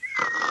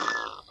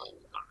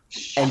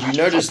 And you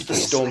notice the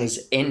storm has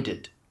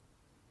ended.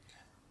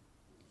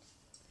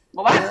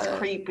 Well, that's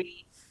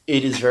creepy.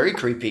 It is very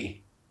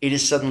creepy. It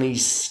is suddenly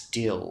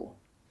still.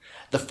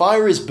 The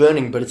fire is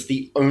burning, but it's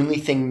the only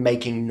thing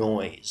making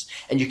noise,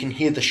 and you can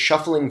hear the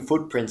shuffling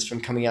footprints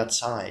from coming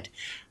outside.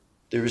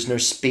 There is no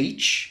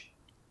speech.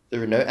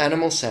 There are no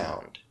animal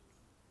sound,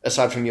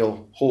 aside from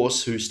your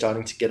horse, who's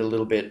starting to get a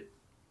little bit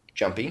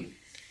jumpy.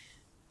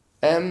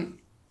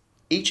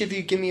 Each of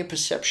you give me a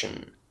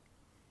perception.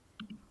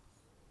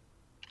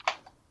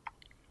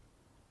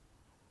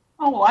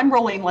 Oh, well, I'm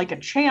rolling like a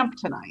champ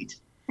tonight.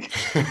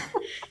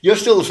 You're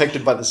still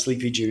affected by the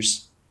sleepy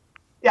juice.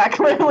 Yeah,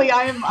 clearly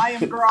I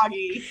am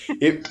groggy.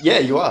 Yeah,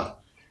 you are.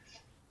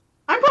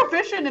 I'm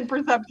proficient in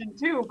perception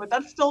too, but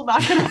that's still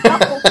not going to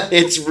help.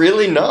 It's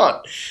really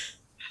not.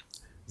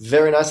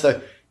 Very nice,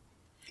 though.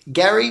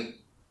 Gary,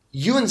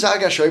 you and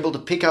Zargash are able to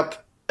pick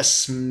up a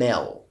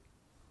smell.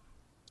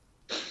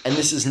 And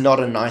this is not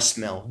a nice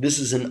smell. This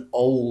is an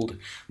old,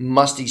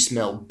 musty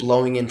smell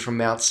blowing in from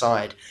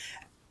outside.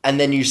 And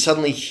then you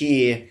suddenly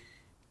hear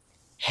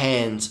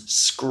hands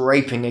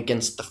scraping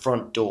against the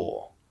front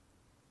door.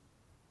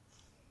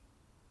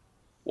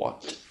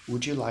 What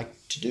would you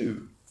like to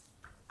do?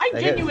 I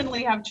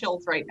genuinely have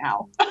chills right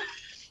now.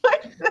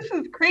 This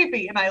is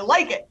creepy, and I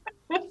like it.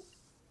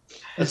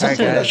 That's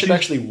something I should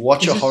actually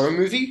watch a horror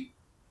movie.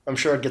 I'm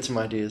sure I'd get some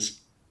ideas.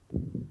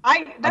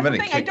 I'm going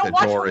to kick the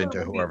door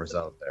into whoever's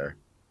out there.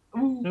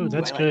 Ooh,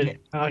 that's I good.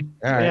 Like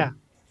Yeah.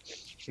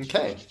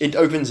 Okay. It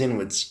opens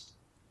inwards.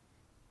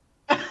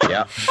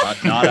 Yeah,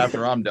 not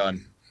after I'm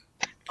done.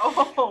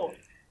 Oh,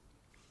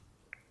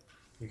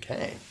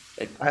 Okay.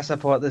 I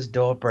support this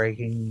door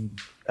breaking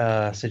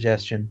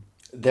suggestion.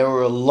 There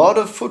are a lot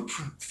of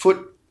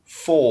footfalls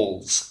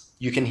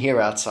you can hear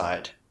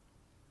outside.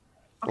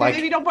 okay, Like,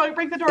 maybe don't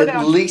break the door At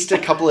down. least a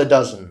couple of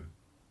dozen.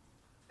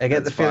 I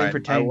get That's the feeling fine.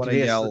 pretending to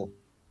be I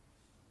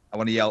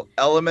want to yell,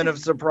 element of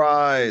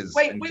surprise.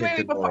 Wait, and wait, kick wait,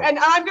 the before, door. and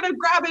I'm gonna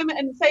grab him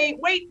and say,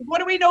 wait, what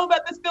do we know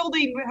about this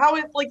building? How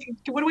it, like,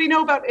 what do we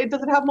know about it?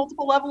 Does it have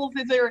multiple levels?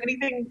 Is there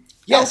anything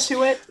else Yes.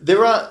 to it?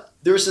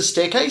 There is a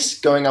staircase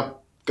going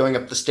up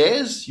the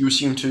stairs. You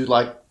assume to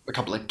like a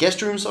couple of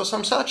guest rooms or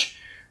some such.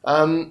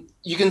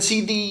 You can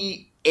see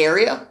the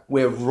area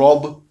where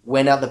Rob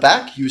went out the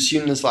back. You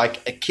assume there's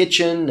like a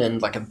kitchen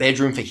and like a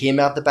bedroom for him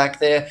out the back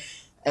there,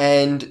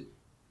 and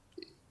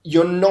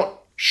you're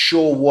not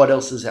sure what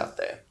else is out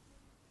there.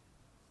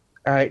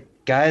 All right,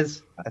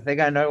 guys. I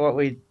think I know what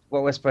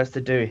we're supposed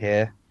to do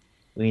here.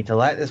 We need to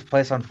light this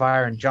place on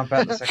fire and jump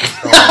out the second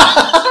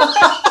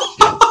story.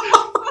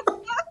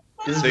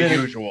 This has The been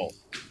usual.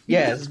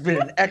 this has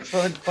been an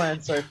excellent plan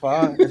so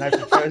far, and I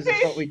propose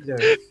it's what we do.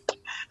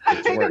 I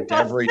think worked it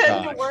does every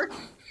tend to time. work.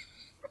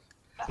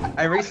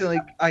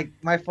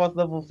 My 4th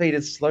level feat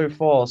is slow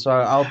fall, so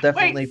I'll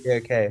definitely be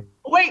okay.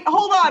 Wait,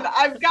 hold on.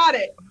 I've got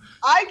it.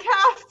 I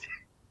cast.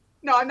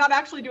 No, I'm not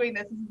actually doing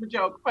this. This is a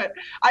joke, but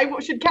I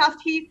should cast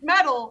Heat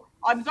Metal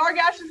on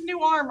Zargash's new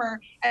armor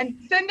and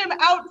send him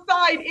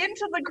outside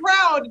into the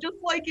crowd, just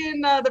like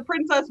in The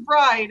Princess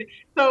Bride.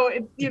 So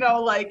it's,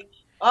 like,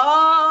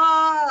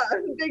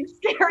 big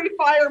scary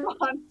fire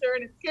monster,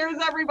 and it scares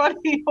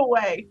everybody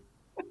away.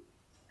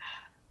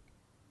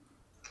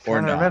 Or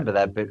I not. remember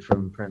that bit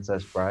from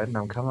Princess Bride, and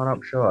I'm coming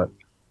up short.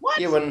 What?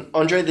 Yeah, when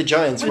Andre the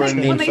Giant's wearing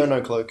the When they-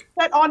 Inferno cloak.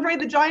 Set Andre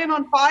the Giant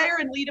on fire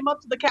and lead him up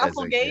to the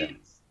castle That's it, yeah.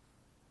 gates?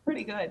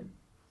 Pretty good.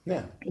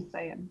 Yeah. Just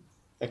saying.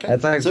 Okay.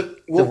 That's like so The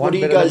what one are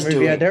you bit of guys the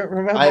movie I doing? don't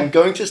remember. I'm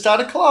going to start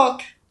a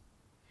clock.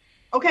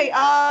 Okay,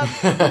 I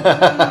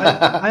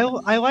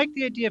like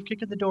the idea of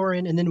kicking the door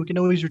in, and then we can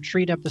always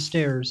retreat up the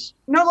stairs.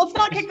 no, let's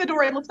not kick the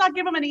door in. Let's not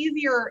give him an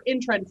easier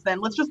entrance then.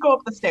 Let's just go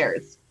up the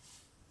stairs.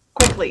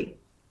 Quickly.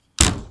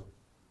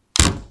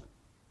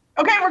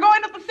 Okay, we're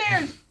going up the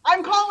stairs.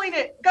 I'm calling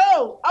it.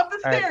 Go up the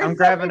All right, stairs. I'm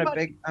grabbing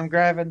everybody. I'm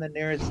grabbing the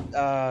nearest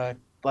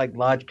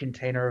large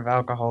container of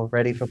alcohol,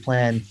 ready for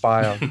plan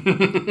file.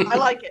 I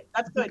like it.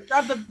 That's good.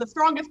 Grab the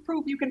strongest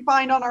proof you can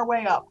find on our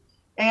way up.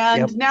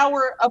 And Yep. now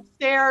we're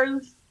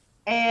upstairs,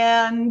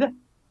 and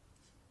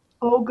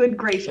oh, good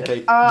gracious.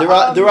 Okay.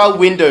 There are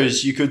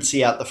windows you could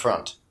see out the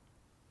front.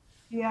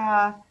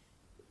 Yeah,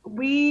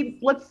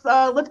 let's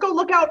go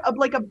look out of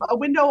like a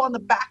window on the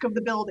back of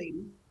the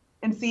building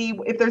and see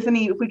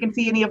if we can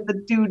see any of the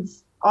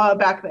dudes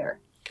back there.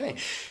 Okay.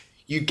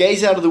 You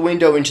gaze out of the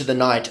window into the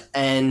night,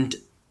 and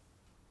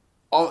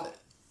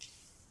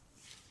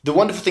the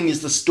wonderful thing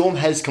is the storm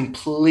has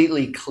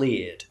completely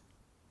cleared.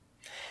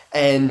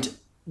 And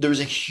there is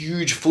a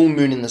huge full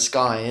moon in the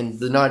sky, and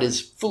the night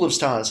is full of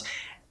stars.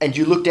 And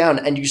you look down,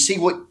 and you see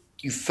what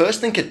you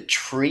first think are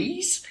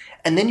trees,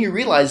 and then you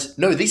realize,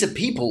 no, these are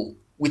people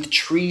with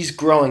trees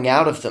growing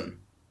out of them.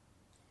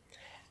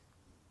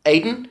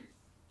 Aiden,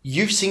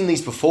 you've seen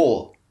these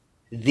before.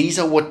 These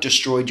are what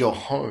destroyed your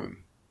home.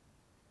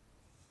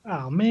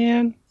 Oh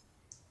man.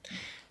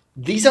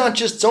 These aren't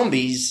just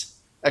zombies.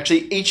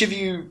 Actually, each of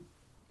you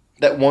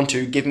that want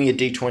to, give me a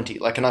d20,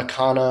 like an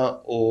arcana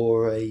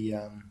or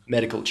a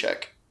medical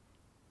check.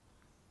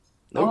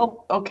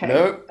 Nope. Oh, okay.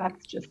 Nope.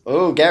 That's just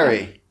Oh,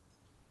 Gary.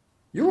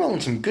 You're rolling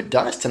some good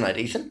dice tonight,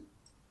 Ethan.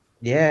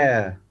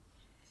 Yeah.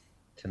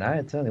 Tonight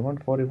it's only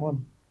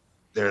 141.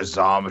 They're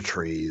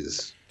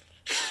zombie-trees.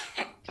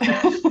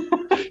 I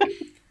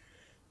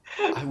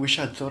wish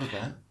I'd thought of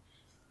that.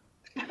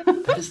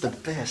 That is the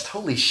best.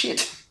 Holy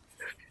shit.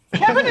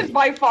 Kevin is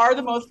by far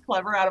the most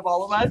clever out of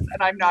all of us,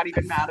 and I'm not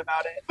even mad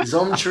about it.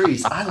 Zom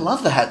trees. I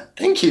love that.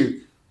 Thank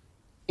you.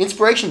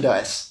 Inspiration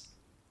dice.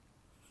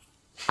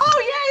 Oh,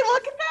 yay,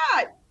 look at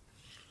that!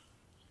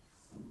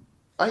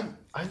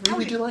 I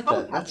really do like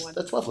Oh, that. have one.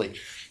 That's lovely.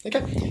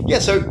 Okay. Yeah,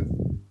 so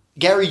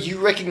Gary, you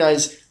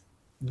recognize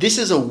this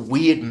is a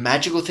weird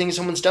magical thing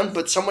someone's done,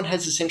 but someone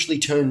has essentially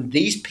turned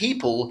these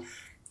people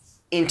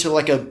into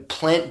like a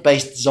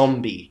plant-based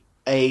zombie.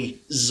 A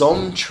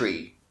zom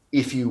tree,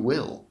 if you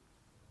will.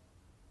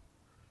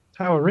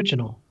 How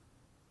original.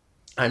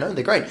 I know,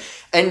 they're great.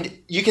 And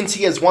you can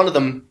see as one of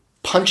them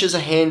punches a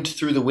hand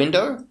through the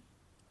window,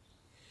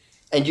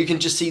 and you can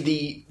just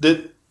see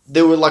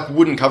there were like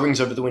wooden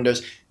coverings over the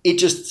windows. It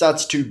just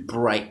starts to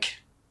break.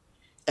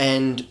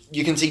 And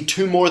you can see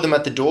two more of them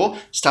at the door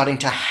starting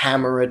to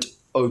hammer it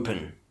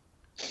open.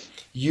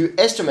 You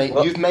estimate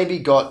you've maybe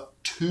got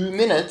 2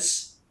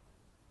 minutes,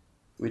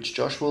 which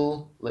Josh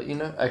will let you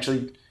know.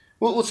 Actually,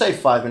 we'll say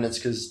 5 minutes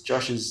because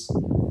Josh is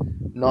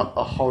not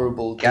a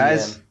horrible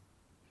Guys? DM.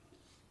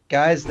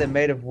 Guys, they're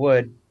made of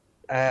wood.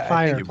 I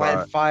Fire. think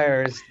plant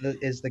fire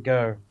is the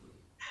go.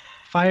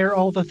 Fire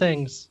all the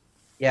things.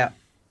 Yeah.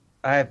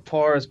 I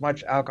pour as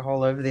much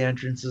alcohol over the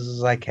entrances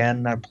as I can,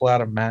 and I pull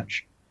out a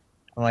match.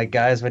 I'm like,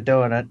 guys, we're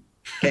doing it.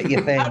 Get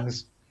your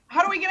things.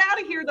 How do we get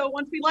out of here, though,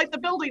 once we light the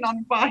building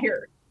on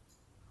fire?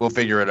 We'll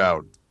figure it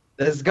out.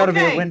 There's got to be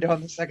Okay. a window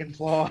on the second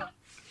floor.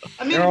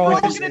 I mean, They're if we're all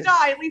always- going to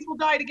die, at least we'll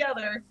die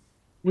together.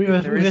 We've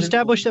There isn't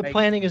established that make-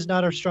 planning is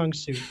not our strong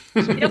suit.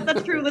 Yep,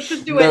 that's true. Let's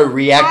just do it. No,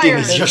 reacting Fire.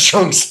 is your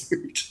strong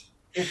suit.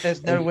 If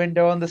there's no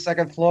window on the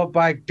second floor,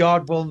 by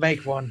God, we'll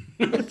make one.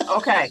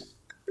 Okay.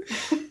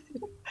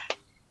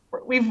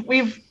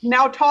 We've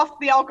now tossed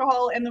the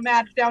alcohol and the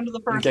match down to the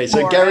first Okay,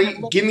 floor. so Gary,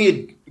 and give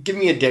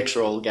me a dex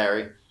roll,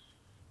 Gary.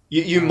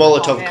 You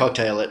Molotov man.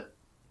 cocktail it.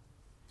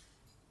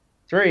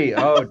 3.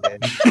 Oh,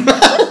 dead.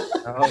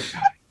 Oh,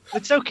 God.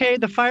 It's okay.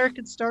 The fire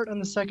could start on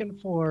the second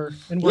floor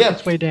and work Yeah.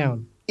 its way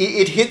down.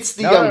 It hits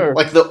the No.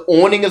 like the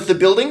awning of the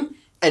building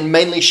and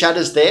mainly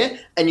shatters there,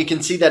 and you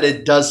can see that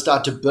it does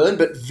start to burn,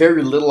 but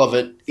very little of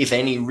it, if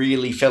any,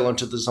 really fell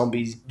onto the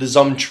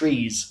zom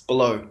trees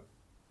below.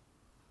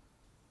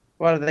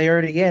 What, are they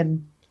already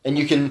in? And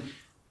you can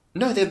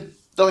no,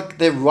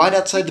 they're right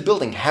outside the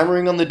building,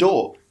 hammering on the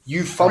door.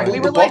 You Right, fumbled we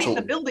the were lighting bottle.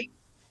 the building.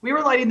 We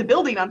were lighting the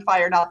building on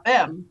fire, not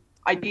them.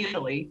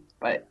 Ideally,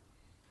 but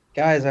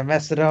Guys, I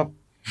messed it up.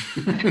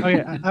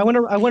 Okay, I want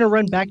to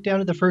run back down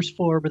to the first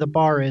floor where the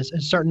bar is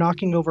and start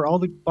knocking over all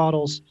the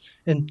bottles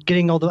and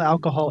getting all the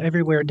alcohol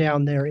everywhere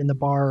down there in the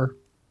bar,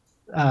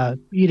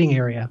 eating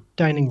area,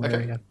 dining Okay.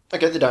 area.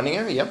 Okay, the dining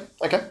area. Yep.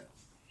 Okay.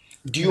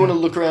 Do you want to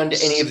look around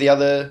any of the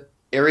other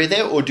area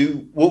there, or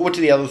what do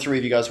the other three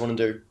of you guys want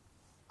to do?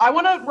 I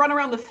want to run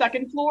around the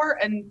second floor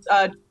and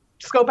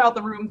scope out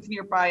the rooms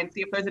nearby and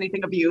see if there's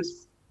anything of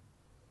use.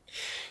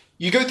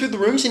 You go through the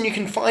rooms and you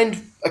can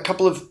find a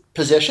couple of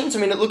possessions. I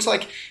mean, it looks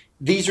like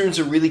these rooms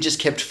are really just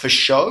kept for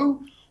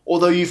show,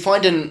 although you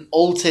find an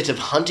old set of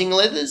hunting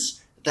leathers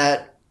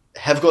that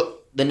have got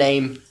the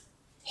name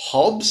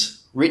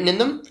Hobbs written in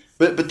them,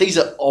 but these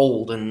are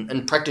old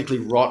and practically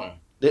rotten.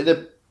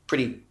 They're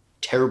pretty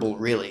terrible,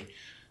 really.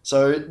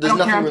 So I there's don't care,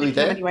 nothing I'm really taking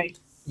them there. Anyway.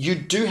 You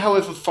do,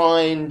 however,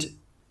 find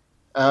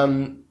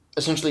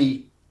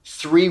essentially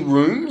 3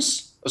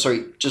 rooms. Oh,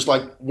 sorry, just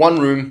like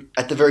one room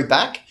at the very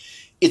back.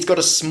 It's got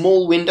a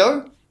small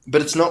window,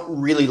 but it's not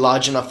really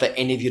large enough for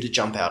any of you to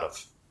jump out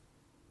of.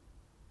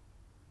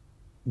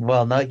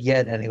 Well, not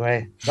yet,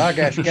 anyway.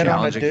 Zargash, get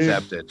on it, Challenge dude.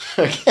 accepted.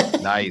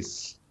 Okay.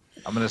 Nice.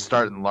 I'm going to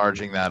start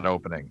enlarging that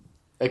opening.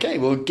 Okay,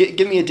 well,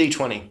 give me a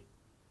d20.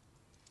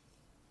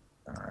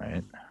 All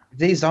right. If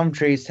these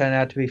trees turn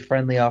out to be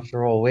friendly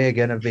after all, we're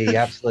going to be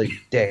absolute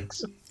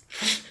dicks.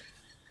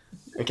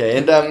 Okay,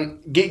 and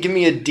give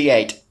me a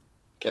d8,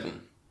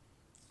 Kevin.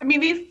 I mean,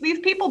 these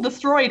people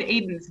destroyed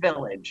Aiden's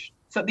village.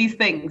 So these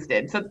things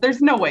did. So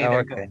there's no way Oh, they're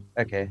okay. good.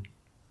 Okay.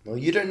 Well,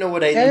 you don't know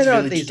what I Aiden's don't know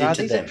what village these did are.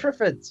 to These them. are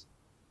Triffids.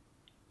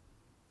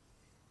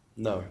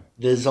 No,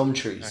 they're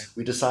Zomtrees. Right.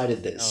 We decided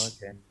Oh,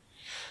 this. okay.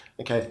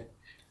 Okay.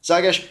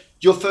 Zargash,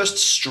 your first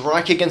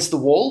strike against the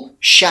wall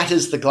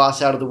shatters the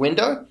glass out of the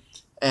window,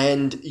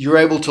 and you're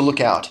able to look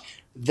out.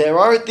 There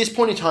are, at this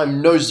point in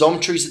time, no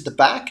Zomtrees at the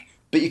back,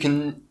 but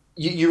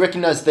you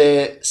recognize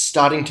they're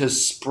starting to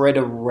spread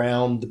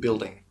around the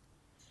building.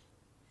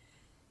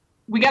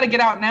 We got to get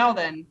out now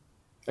then.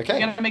 We Okay.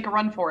 got to make a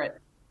run for it.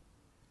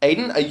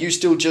 Aiden, are you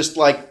still just,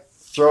 like,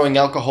 throwing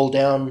alcohol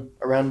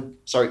around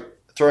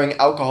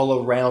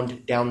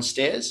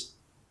downstairs?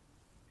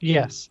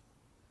 Yes.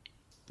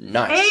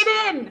 Nice.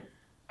 Aiden!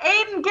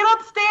 Aiden, get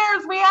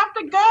upstairs! We have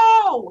to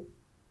go!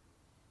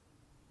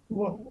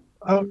 Well,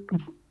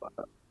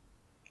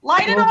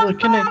 Light it Well, on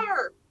can I-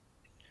 fire!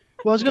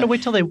 I was going to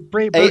wait till they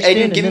burst Hey, in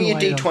Aiden, and give then me a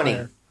light it on D20.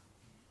 fire.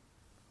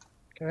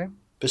 Okay.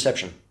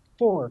 Perception.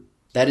 4.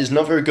 That is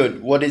not very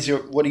good. What are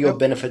your Nope.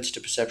 benefits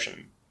to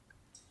perception?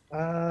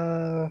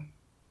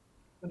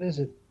 What is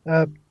it?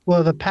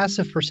 Well, the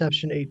passive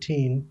perception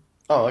 18.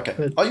 Oh, okay.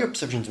 But- Oh, your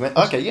perception's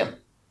okay. Yeah,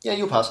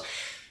 you'll pass.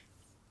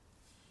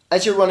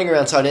 As you're running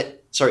around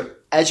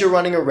as you're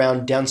running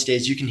around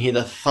downstairs, you can hear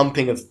the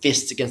thumping of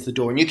fists against the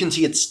door, and you can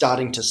see it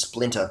starting to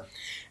splinter.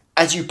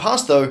 As you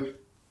pass, though,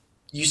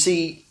 you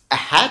see a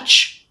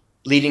hatch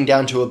leading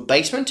down to a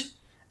basement,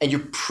 and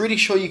you're pretty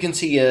sure you can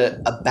see a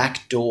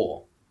back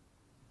door.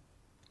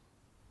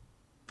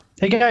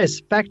 Hey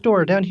guys, back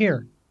door down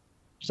here.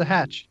 There's a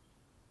hatch.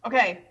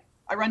 Okay,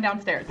 I run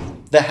downstairs.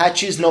 The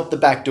hatch is not the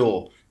back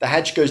door. The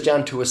hatch goes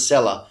down to a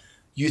cellar.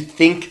 You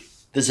think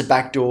there's a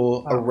back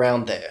door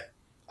around there.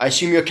 I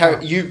assume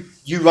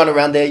you run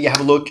around there, you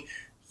have a look.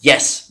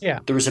 Yes, Yeah.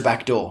 there is a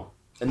back door.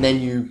 And then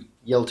you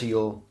yell to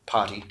your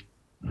party.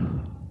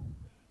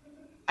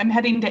 I'm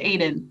heading to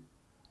Aiden.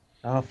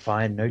 Oh,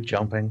 fine. No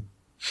jumping.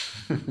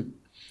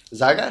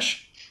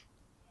 Zargash?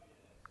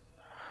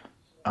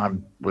 I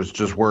was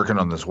just working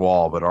on this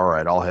wall, but all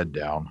right, I'll head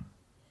down.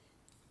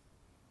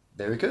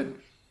 Very good.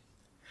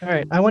 All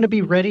right, I want to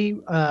be ready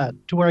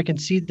to where I can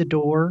see the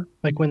door,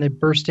 like when they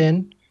burst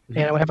in,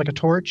 and I would have like a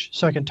torch,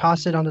 so I can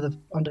toss it onto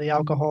the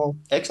alcohol,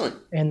 Excellent.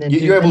 and then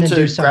You're able to grab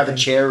a something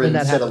chair when and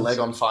that set a happens. leg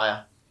on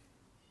fire.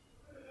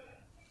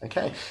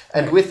 Okay.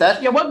 And with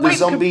that, Yeah, the wait,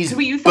 zombies could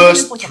we use something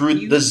burst as like a through,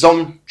 fuse?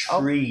 the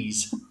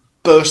trees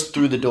burst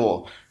through the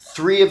door.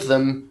 3 of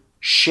them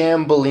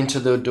shamble into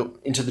the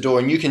door,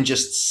 and you can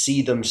just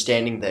see them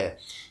standing there.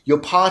 Your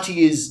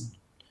party is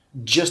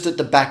just at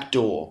the back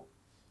door.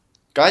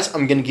 Guys,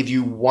 I'm going to give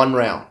you 1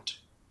 round.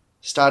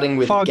 Starting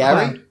with Fog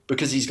Gary, cloud.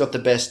 because he's got the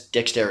best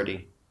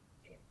dexterity.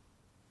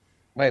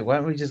 Wait,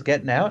 weren't we just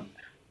getting out?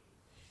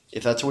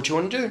 If that's what you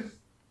want to do.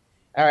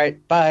 All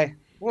right, bye.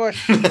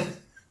 Whoosh.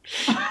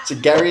 So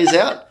Gary is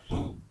out.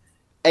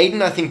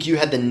 Aiden, I think you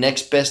had the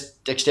next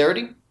best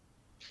dexterity.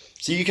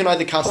 So you can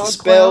either cast a Fog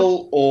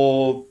spell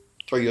or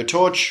throw your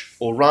torch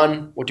or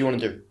run. What do you want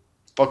to do?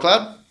 Fog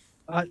cloud?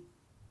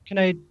 Do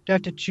I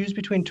have to choose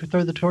between to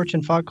throw the torch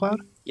and fog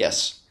cloud?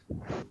 Yes.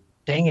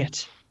 Dang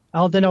it!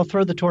 I'll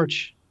throw the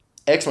torch.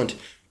 Excellent.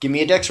 Give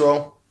me a dex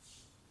roll.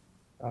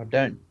 Oh,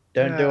 don't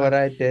do what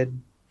I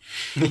did.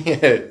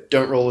 Yeah,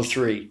 don't roll a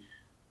 3.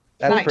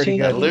 That's Nice. pretty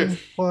That'll good. do.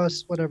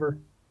 Plus whatever.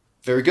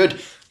 Very good.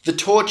 The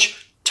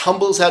torch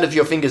tumbles out of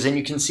your fingers and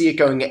you can see it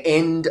going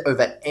end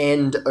over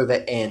end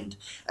over end.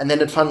 And then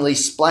it finally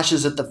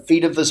splashes at the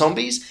feet of the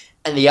zombies,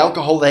 and the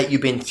alcohol that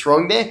you've been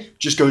throwing there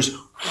just goes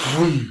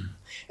vroom,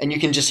 and you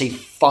can just see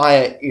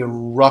fire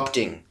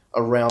erupting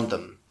around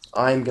them.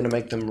 I'm going to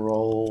make them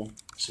roll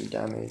some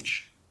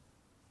damage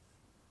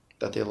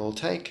that they'll all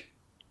take.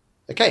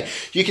 Okay,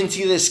 you can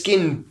see their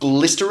skin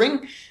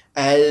blistering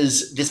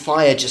as this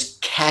fire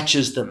just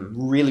catches them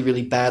really,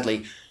 really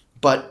badly.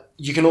 But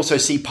you can also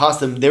see past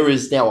them, there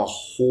is now a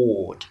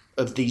horde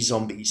of these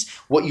zombies.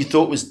 What you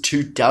thought was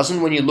 24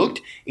 when you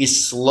looked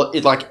is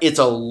it's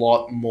a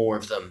lot more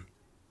of them.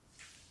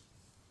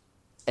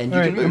 And you All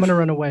right, can move. I'm gonna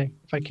run away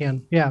if I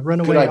can. Yeah, run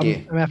Good away.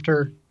 idea. I'm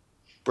after.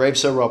 Brave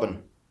Sir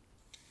Robin.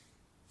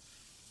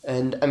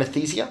 And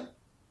Amethysia?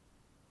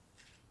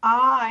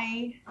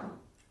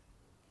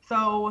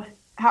 So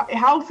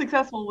how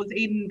successful was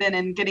Aiden then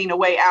in getting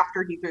away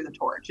after he threw the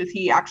torch? Is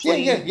he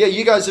actually? Yeah.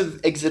 You guys have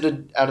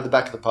exited out of the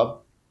back of the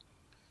pub.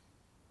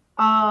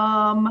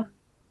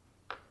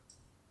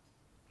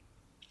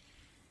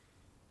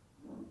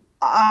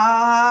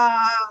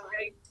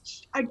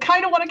 I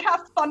kind of want to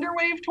cast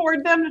Thunderwave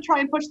toward them to try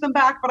and push them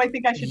back, but I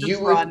think I should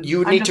just run. You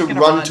would I'm need just to gonna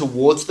run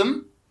towards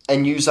them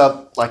and use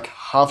up like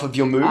half of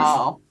your move,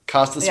 Oh.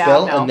 cast the Yeah,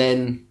 spell, no. and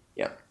then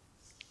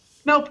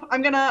Nope,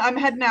 I'm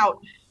heading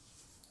out.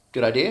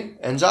 good idea.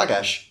 And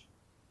Zargash.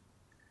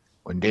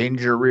 When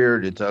danger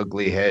reared its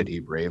ugly head, he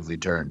bravely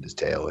turned his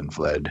tail and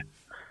fled.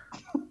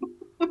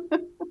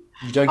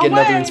 You don't get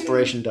another Away!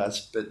 inspiration dice,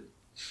 but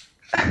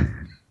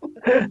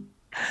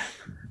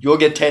you'll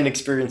get 10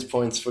 experience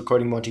points for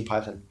quoting Monty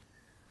Python.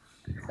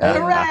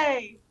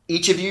 Hooray!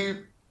 Each of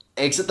you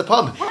exit the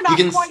pub. We're not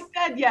quite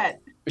dead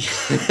yet.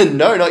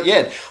 No, not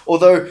yet.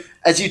 Although,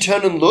 as you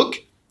turn and look,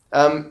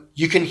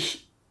 you can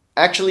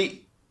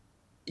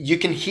you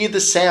can hear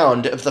the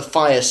sound of the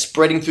fire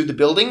spreading through the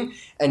building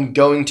and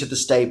going to the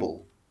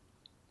stable.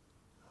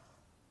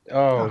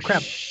 Oh, Oh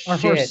crap! Our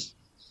shit. horse.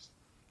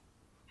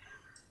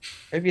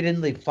 Maybe you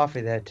didn't leave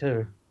Fluffy there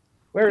too.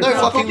 Where is No,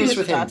 Fluffy? Fluffy was is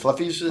with him. that?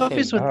 Fluffy was with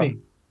Fluffy's him. with me.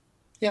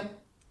 Yeah.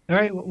 All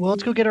right. Well,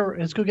 let's go get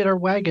our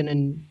wagon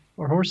and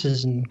our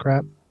horses and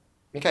crap.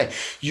 Okay.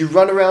 You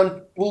run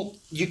around. Well,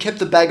 you kept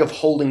the bag of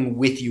holding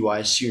with you, I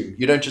assume.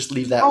 You don't just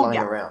leave that Oh, lying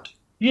yeah. around.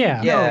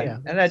 Yeah. Yeah, Oh, yeah.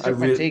 and I took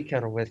my really- tea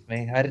kettle with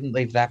me. I didn't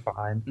leave that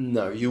behind.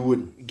 No, you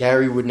wouldn't.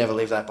 Gary would never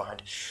leave that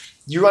behind.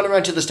 You run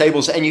around to the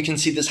stables and you can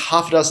see there's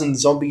half a dozen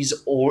zombies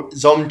or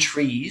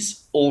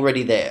trees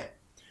already there.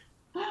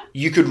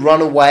 You could run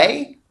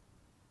away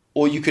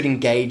or you could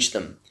engage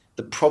them.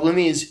 The problem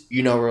is,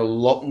 there are a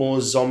lot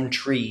more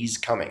trees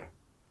coming.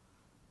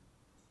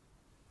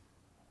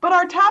 But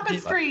our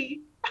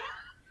tapestry.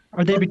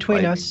 Are they between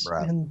Lightning us?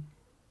 breath. And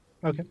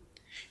okay.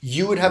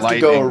 You would have to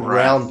go Lightning breath.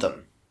 around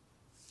them.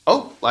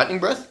 Oh, lightning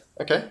breath?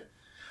 Okay.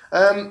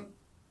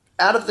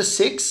 out of the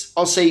 6,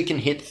 I'll say you can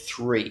hit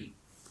 3.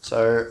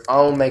 So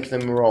I'll make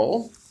them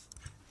roll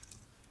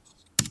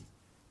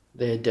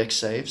their dex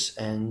saves,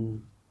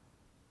 and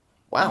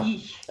wow.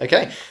 Yeesh.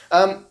 Okay.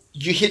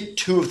 You hit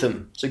 2 of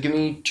them. So give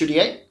me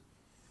 2d8.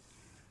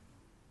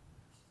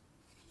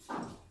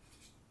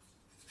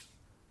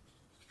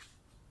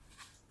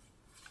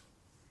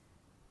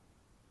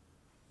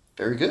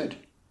 Very good.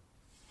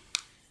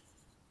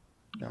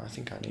 Now I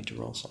think I need to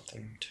roll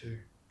something too.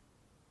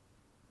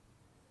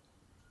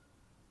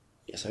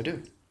 Yes, I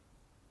do.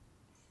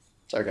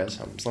 Sorry guys,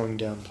 I'm slowing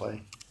down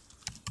play.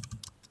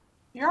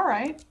 You're all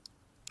right.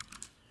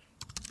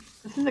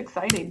 This is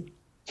exciting.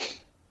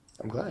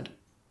 I'm glad.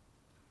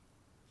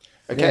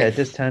 Yeah, Okay. it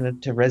just turned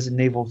into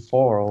Resident Evil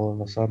 4 all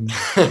of a sudden.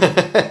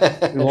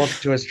 We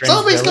walked to a strange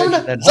Zombies village,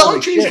 coming to and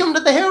holy zombies shit, coming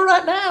to the hill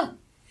right now.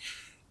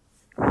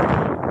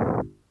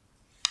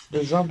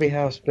 the zombie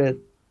house bit.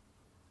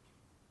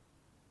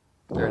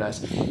 Very nice.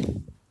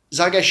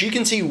 Zargash, you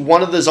can see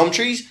one of the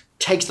Zomtrees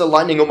takes the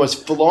lightning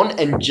almost full on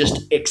and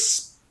just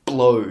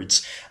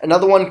explodes.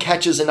 Another one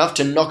catches enough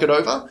to knock it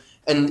over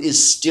and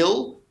is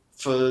still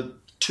for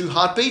 2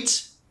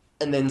 heartbeats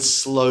and then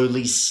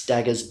slowly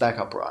staggers back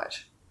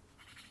upright.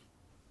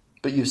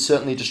 But you've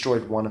certainly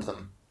destroyed one of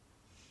them.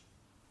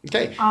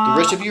 Okay, the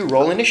rest of you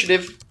roll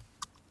initiative.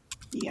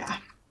 Yeah.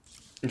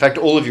 In fact,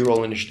 all of you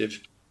roll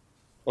initiative.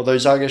 Although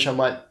Zargash, I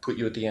might put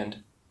you at the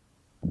end.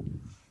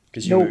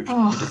 Because you Nope.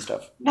 moved, you did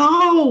stuff.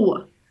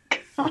 No.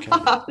 Okay.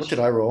 What did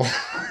I roll?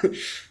 Okay,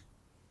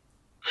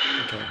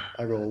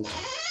 I rolled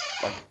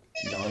like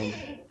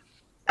 9.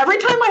 Every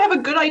time I have a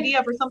good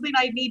idea for something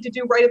I need to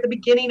do right at the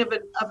beginning of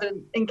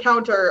an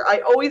encounter, I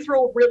always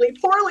roll really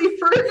poorly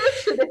for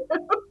initiative.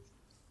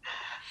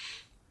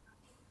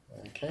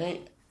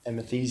 Okay,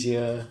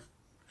 Amethysia.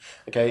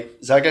 Okay,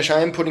 Zargash,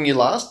 I am putting you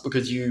last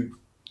because you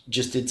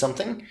just did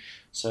something.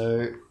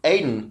 So,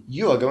 Aiden,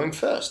 you are going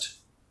first.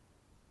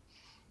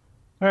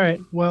 All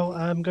right. Well,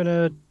 I'm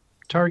gonna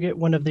target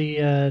one of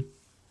the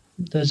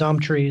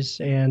Zomtrees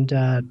and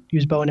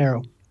use bow and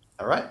arrow.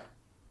 All right.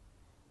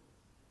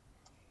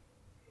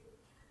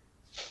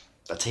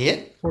 That's a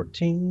hit.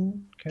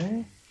 14.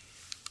 Okay.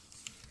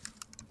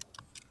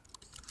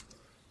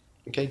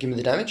 Okay, give me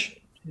the damage.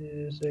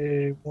 Is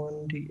a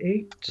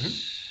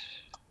 1d8.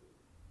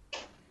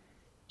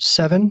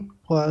 7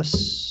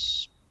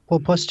 plus, well,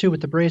 plus 2 with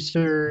the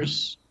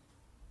bracers,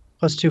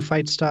 plus 2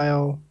 fight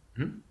style,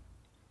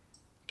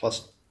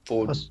 Plus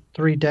 4 plus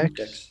 3 dex,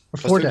 dex. or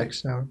Plus 4 3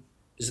 dex now.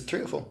 Is it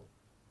 3 or 4?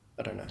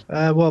 I don't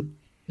know. Well,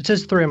 it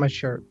says 3 on my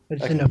shirt. I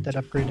just Okay. didn't know if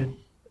that upgraded.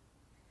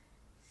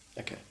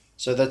 Okay.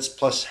 So that's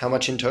plus how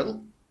much in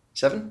total?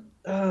 7?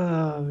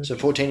 So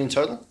 14 in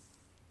total?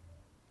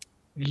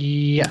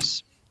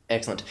 Yes.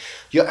 Excellent.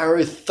 Your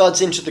arrow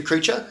thuds into the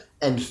creature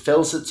and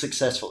fells it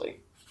successfully.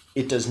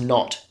 It does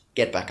not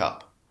get back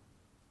up.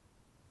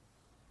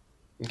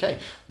 Okay.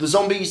 The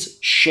zombies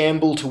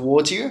shamble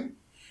towards you.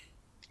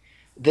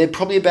 They're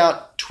probably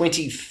about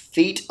 20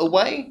 feet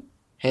away,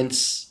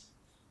 hence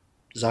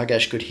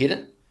Zargash could hit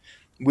it,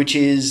 which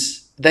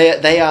is,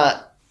 they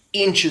are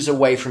inches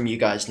away from you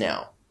guys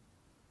now.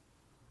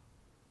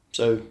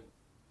 So,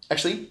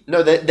 actually,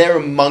 no, they're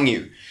among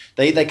you.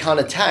 They can't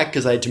attack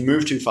because they had to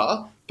move too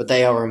far, but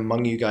they are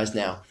among you guys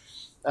now.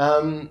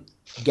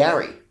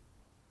 Gary.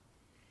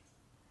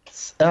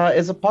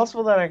 Is it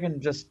possible that I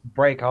can just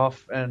break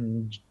off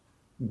and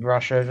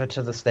rush over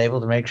to the stable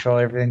to make sure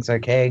everything's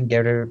okay and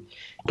get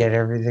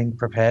everything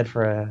prepared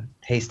for a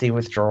hasty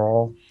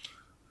withdrawal?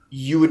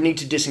 You would need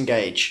to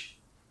disengage.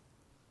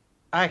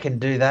 I can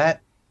do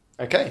that.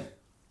 Okay.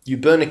 You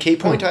burn a key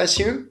point, I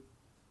assume?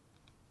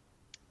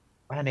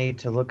 I need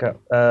to look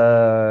up.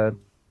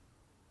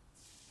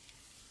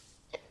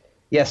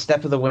 Yeah,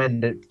 Step of the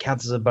Wind. It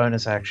counts as a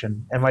bonus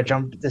action, and my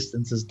jump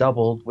distance is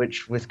doubled,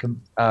 which with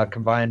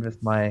combined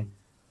with my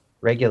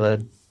regular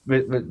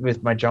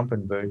with my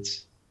jumping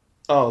boots.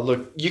 Oh,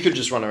 look, you could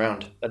just run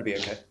around. That'd be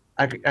okay.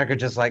 I could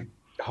just like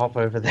hop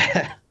over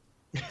there.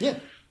 Yeah.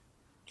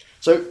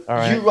 So All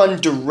right. you run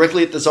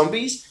directly at the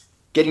zombies,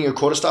 getting your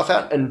quarterstaff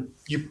out, and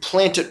you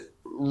plant it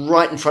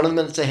right in front of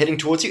them as they're heading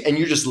towards you, and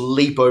you just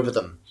leap over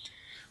them.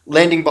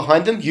 Landing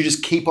behind them, you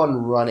just keep on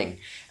running.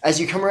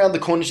 As you come around the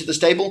corner to the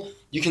stable,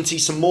 you can see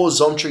some more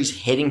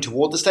Zomtrees heading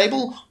toward the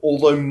stable,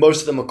 although most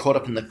of them are caught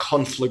up in the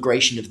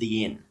conflagration of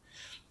the inn.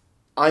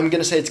 I'm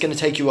going to say it's going to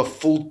take you a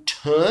full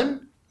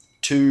turn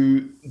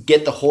to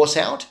get the horse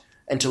out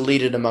and to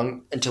lead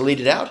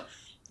it out,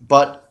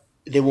 but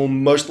there will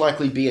most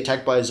likely be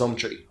attacked by a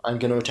Zomtree. I'm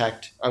going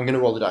to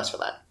roll the dice for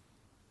that.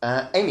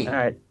 Amy. All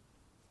right.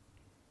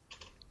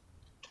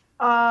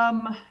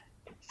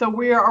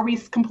 So are we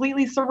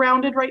completely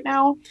surrounded right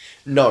now?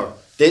 No,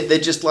 they're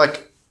just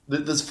like,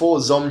 there's 4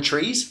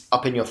 Zomtrees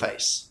up in your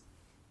face.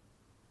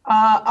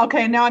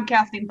 Okay, now I'm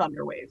casting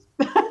Thunder Wave.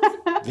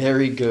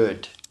 Very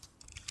good.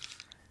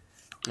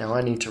 Now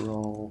I need to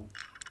roll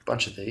a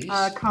bunch of these.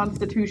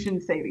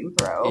 Constitution saving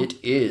throw. It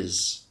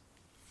is.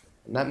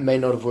 And that may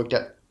not have worked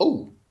out.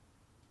 Oh!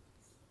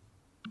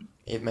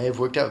 It may have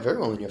worked out very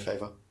well in your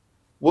favor.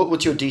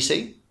 What's your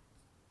DC?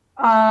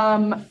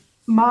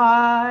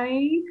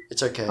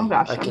 It's okay. Oh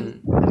gosh, I I'm can.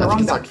 in the I think wrong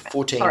it's like document.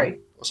 14 Sorry.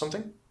 or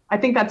something. I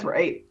think that's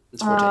right.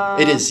 It's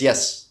 14. It is.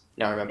 Yes.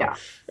 Now I remember. Yeah.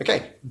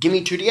 Okay. Give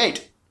me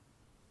 2d8.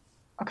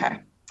 Okay.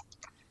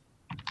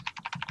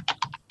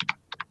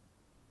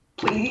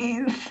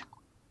 Please.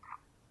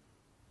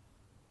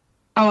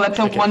 Oh, that's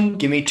a Okay. one.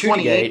 Give me 2d8.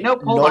 28.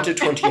 Nope, hold not on. a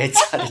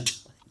 28-sided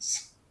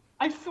dice.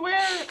 I swear,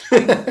 I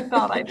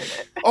thought I did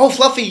it. Oh,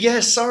 Fluffy.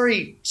 Yes.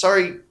 Sorry,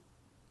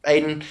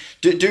 Aiden.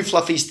 Do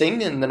Fluffy's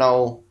thing, and then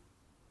I'll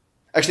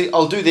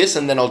do this,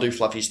 and then I'll do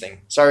Fluffy's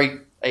thing. Sorry,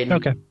 Aiden.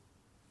 Okay.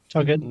 It's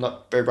all good.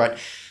 Not very bright.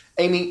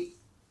 Amy,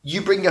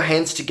 you bring your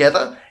hands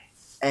together,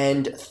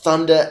 and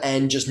thunder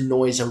and just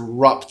noise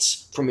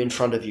erupts from in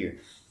front of you.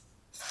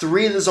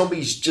 3 of the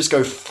zombies just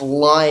go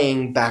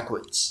flying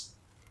backwards.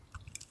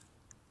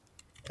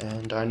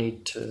 And I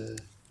need to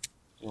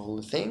roll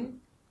the thing.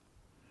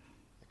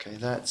 Okay,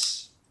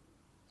 that's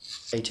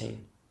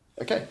 18.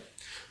 Okay.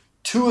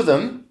 2 of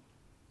them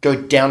go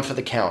down for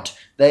the count.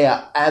 They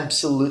are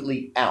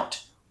absolutely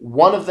out.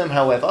 One of them,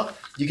 however,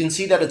 you can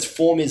see that its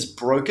form is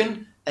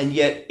broken, and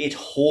yet it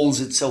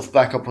hauls itself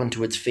back up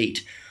onto its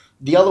feet.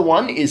 The other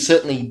one is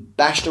certainly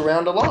bashed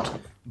around a lot,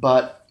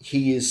 but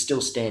he is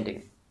still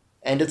standing.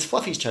 And it's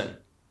Fluffy's turn.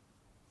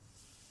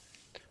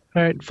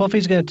 All right,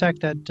 Fluffy's going to attack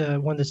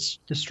that one that's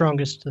the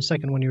strongest, the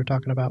second one you were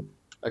talking about.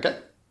 Okay.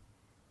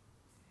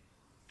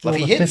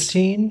 Fluffy Roll a hits.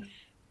 15.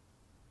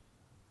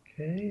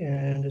 Okay,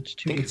 and it's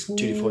I think it's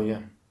 2d4. 2d4,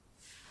 yeah.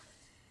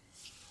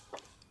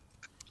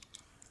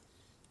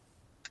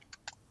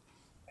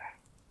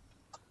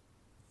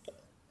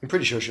 I'm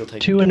pretty sure she'll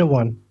take 2 and a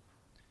 1.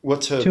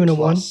 What's her 2 and a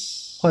 1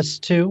 plus? plus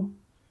 2.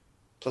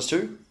 Plus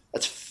 2?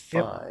 That's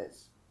 5.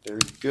 Very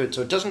good.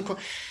 So it doesn't...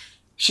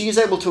 She is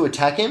able to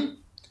attack him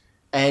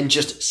and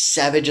just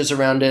savages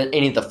around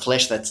any of the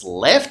flesh that's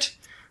left,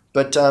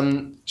 but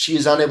she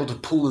is unable to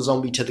pull the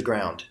zombie to the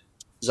ground.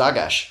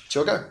 Zargash, it's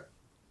your go.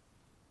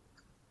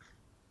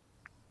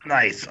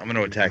 Nice. I'm going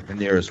to attack the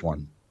nearest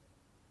one.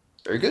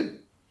 Very good.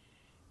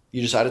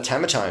 You decide it's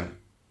hammer time.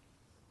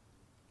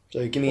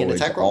 So give me an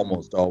attack roll.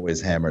 Almost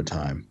always hammer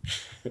time.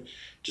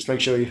 Just make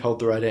sure you hold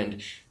the right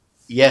end.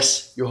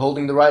 Yes, you're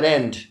holding the right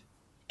end.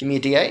 Give me a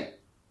D8.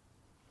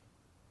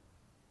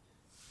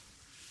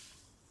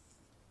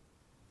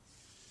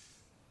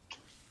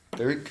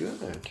 Very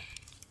good.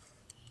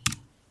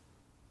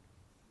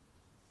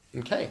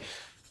 Okay.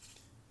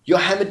 Your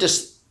hammer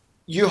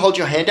you hold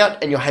your hand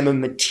out and your hammer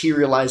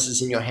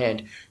materializes in your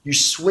hand. You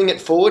swing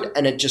it forward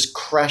and it just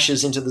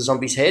crashes into the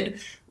zombie's head,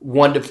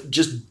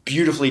 just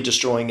beautifully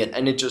destroying it,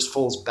 and it just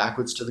falls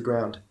backwards to the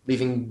ground,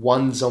 leaving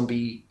one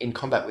zombie in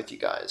combat with you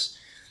guys.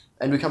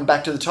 And we come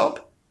back to the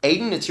top.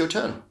 Aiden, it's your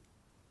turn.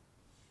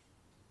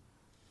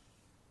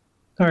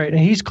 All right,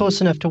 and he's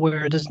close enough to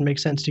where it doesn't make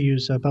sense to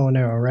use a bow and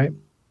arrow, right?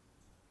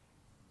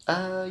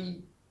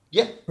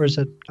 Yeah. Or is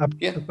it up?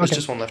 Yeah, there's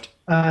just one left.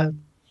 All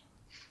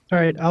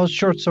right, I'll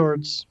short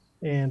swords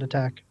and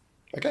attack.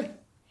 Okay.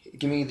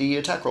 Give me the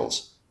attack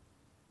rolls.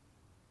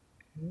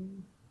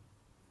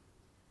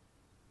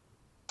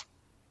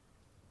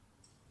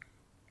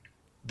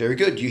 Very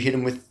good. You hit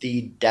him with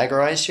the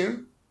dagger, I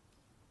assume?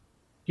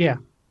 Yeah.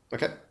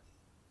 Okay.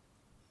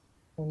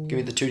 Give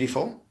me the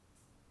 2d4.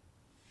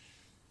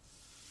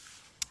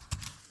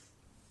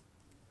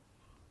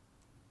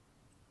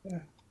 Yeah.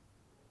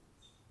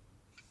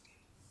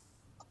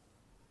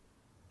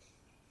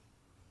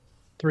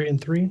 Three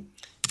and 3.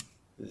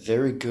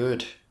 Very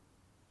good.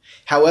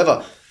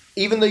 However,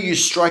 even though you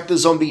strike the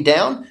zombie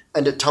down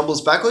and it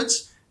tumbles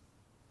backwards,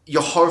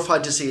 you're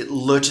horrified to see it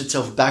lurch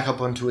itself back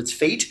up onto its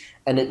feet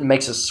and it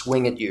makes a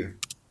swing at you.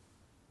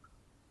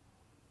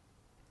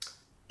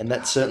 And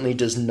that certainly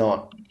does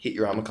not hit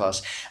your armor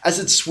class. As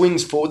it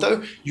swings forward,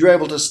 though, you're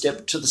able to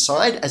step to the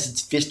side as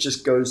its fist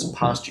just goes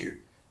past you.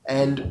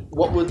 And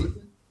what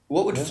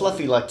would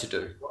Fluffy like to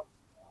do?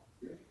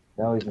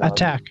 No, he's not.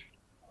 Attack.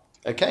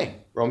 Okay,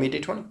 roll me a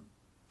d20.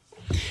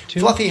 2.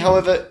 Fluffy,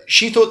 however,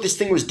 she thought this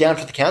thing was down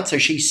for the count, so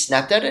she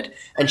snapped at it,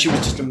 and she was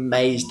just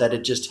amazed that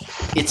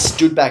it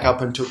stood back up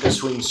and took a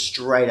swing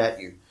straight at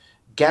you.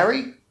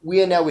 Gary,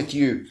 we are now with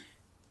you.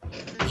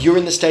 You're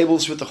in the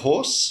stables with the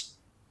horse.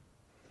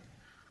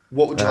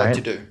 What would you like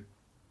to do?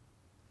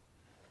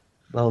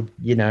 Well,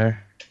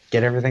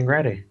 get everything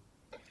ready.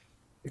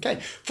 Okay.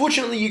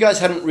 Fortunately, you guys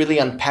haven't really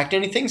unpacked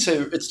anything,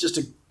 so it's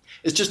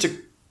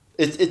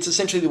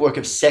essentially the work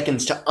of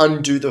seconds to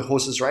undo the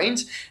horse's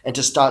reins and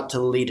to start to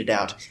lead it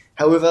out.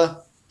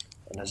 However,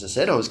 and as I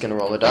said, I was going to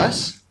roll a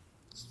dice.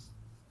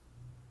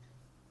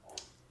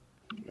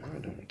 No, I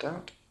don't want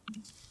that.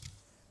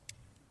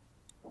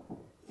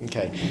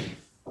 Okay.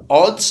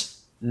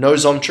 Odds, no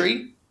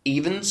Zomtree.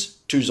 Evens,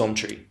 2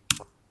 Zomtree.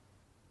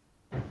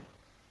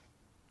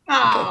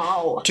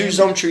 Oh. 2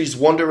 Zomtrees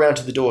wander around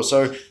to the door,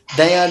 so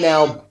they are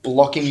now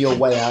blocking your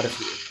way out of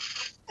here.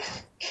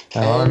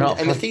 And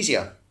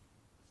Amethysia.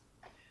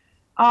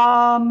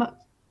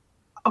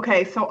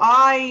 Okay, so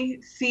I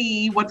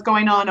see what's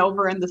going on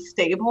over in the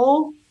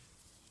stable,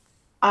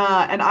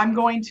 and I'm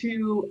going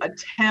to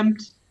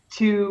attempt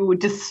to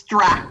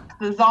distract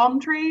the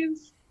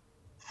Zomtrees.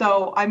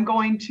 So I'm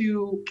going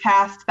to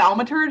cast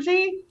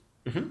Thaumaturgy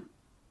Mhm.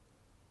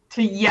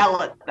 to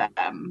yell at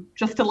them,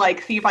 just to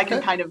like see if I can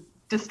Okay. kind of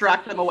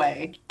distract them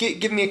away.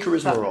 Give me a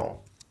charisma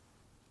roll.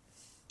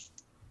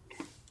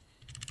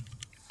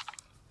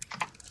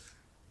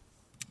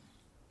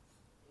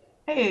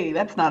 Hey,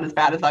 that's not as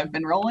bad as I've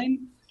been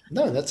rolling.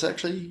 No, that's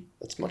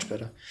much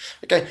better.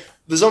 Okay,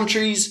 the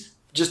Zomtrees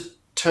just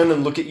turn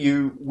and look at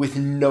you with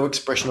no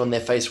expression on their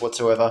face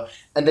whatsoever,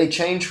 and they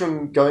change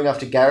from going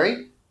after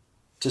Gary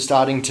to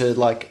starting to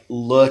like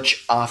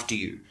lurch after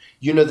you.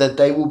 You know that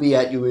they will be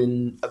at you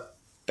in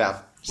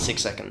about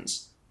 6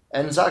 seconds.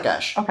 And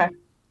Zargash. Okay.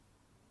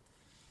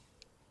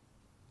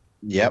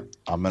 Yep,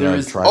 I'm There gonna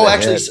is. try. Oh, to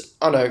actually, hit.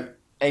 oh no,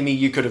 Amy,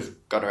 you could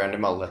have got around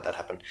him. I'll let that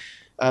happen.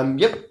 Yep.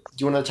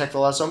 Do you want to attack the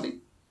last zombie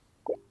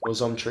or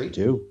Zomtree?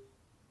 do.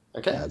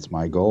 Okay. That's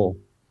my goal.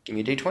 Give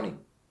me a d20.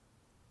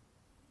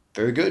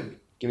 Very good.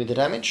 Give me the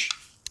damage.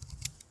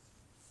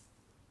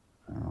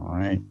 All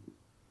right.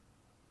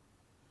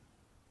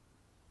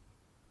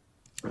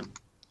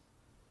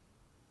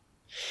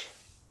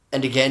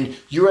 And again,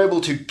 you're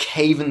able to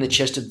cave in the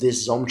chest of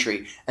this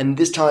Zomtree, and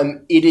this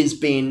time it has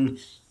been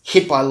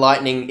hit by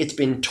lightning, it's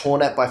been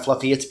torn at by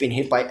Fluffy, it's been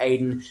hit by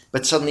Aiden,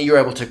 but suddenly you're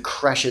able to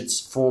crash its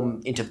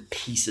form into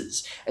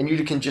pieces. And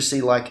you can just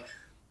see like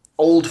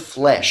old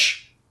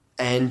flesh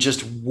and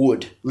just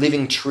wood,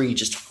 living tree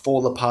just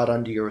fall apart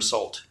under your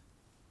assault.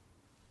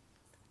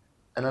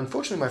 And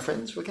unfortunately, my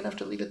friends, we're going to have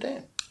to leave it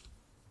there.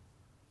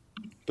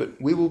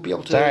 But we will be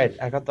able It's to... all right.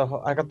 I got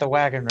the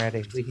wagon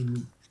ready. We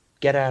can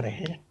get out of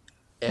here.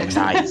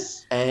 Excellent.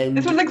 Nice. And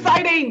This was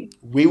exciting!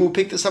 we will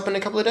pick this up in a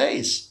couple of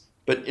days.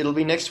 But it'll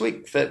be next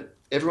week for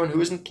everyone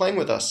who isn't playing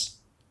with us.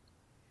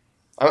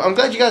 I'm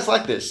glad you guys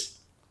like this.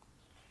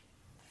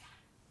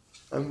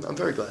 I'm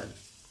very glad.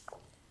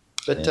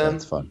 But Yeah,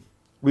 that's fun.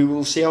 we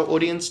will see our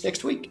audience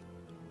next week.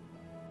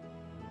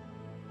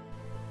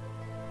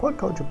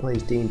 Podculture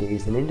Plays D&D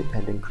is an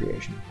independent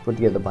creation put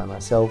together by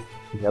myself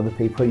and the other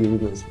people you'll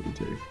be listening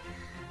to.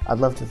 I'd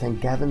love to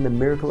thank Gavin, the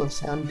Miracle of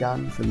Sound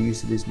Gun, for the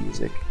use of his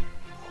music.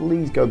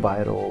 Please go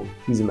buy it all,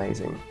 he's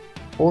amazing.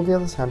 All the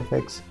other sound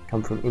effects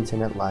come from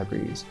internet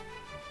libraries.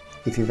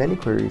 If you have any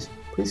queries,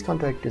 please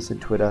contact us at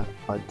Twitter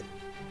at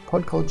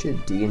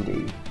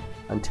PodcultureD&D.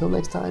 Until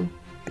next time,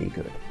 be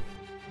good.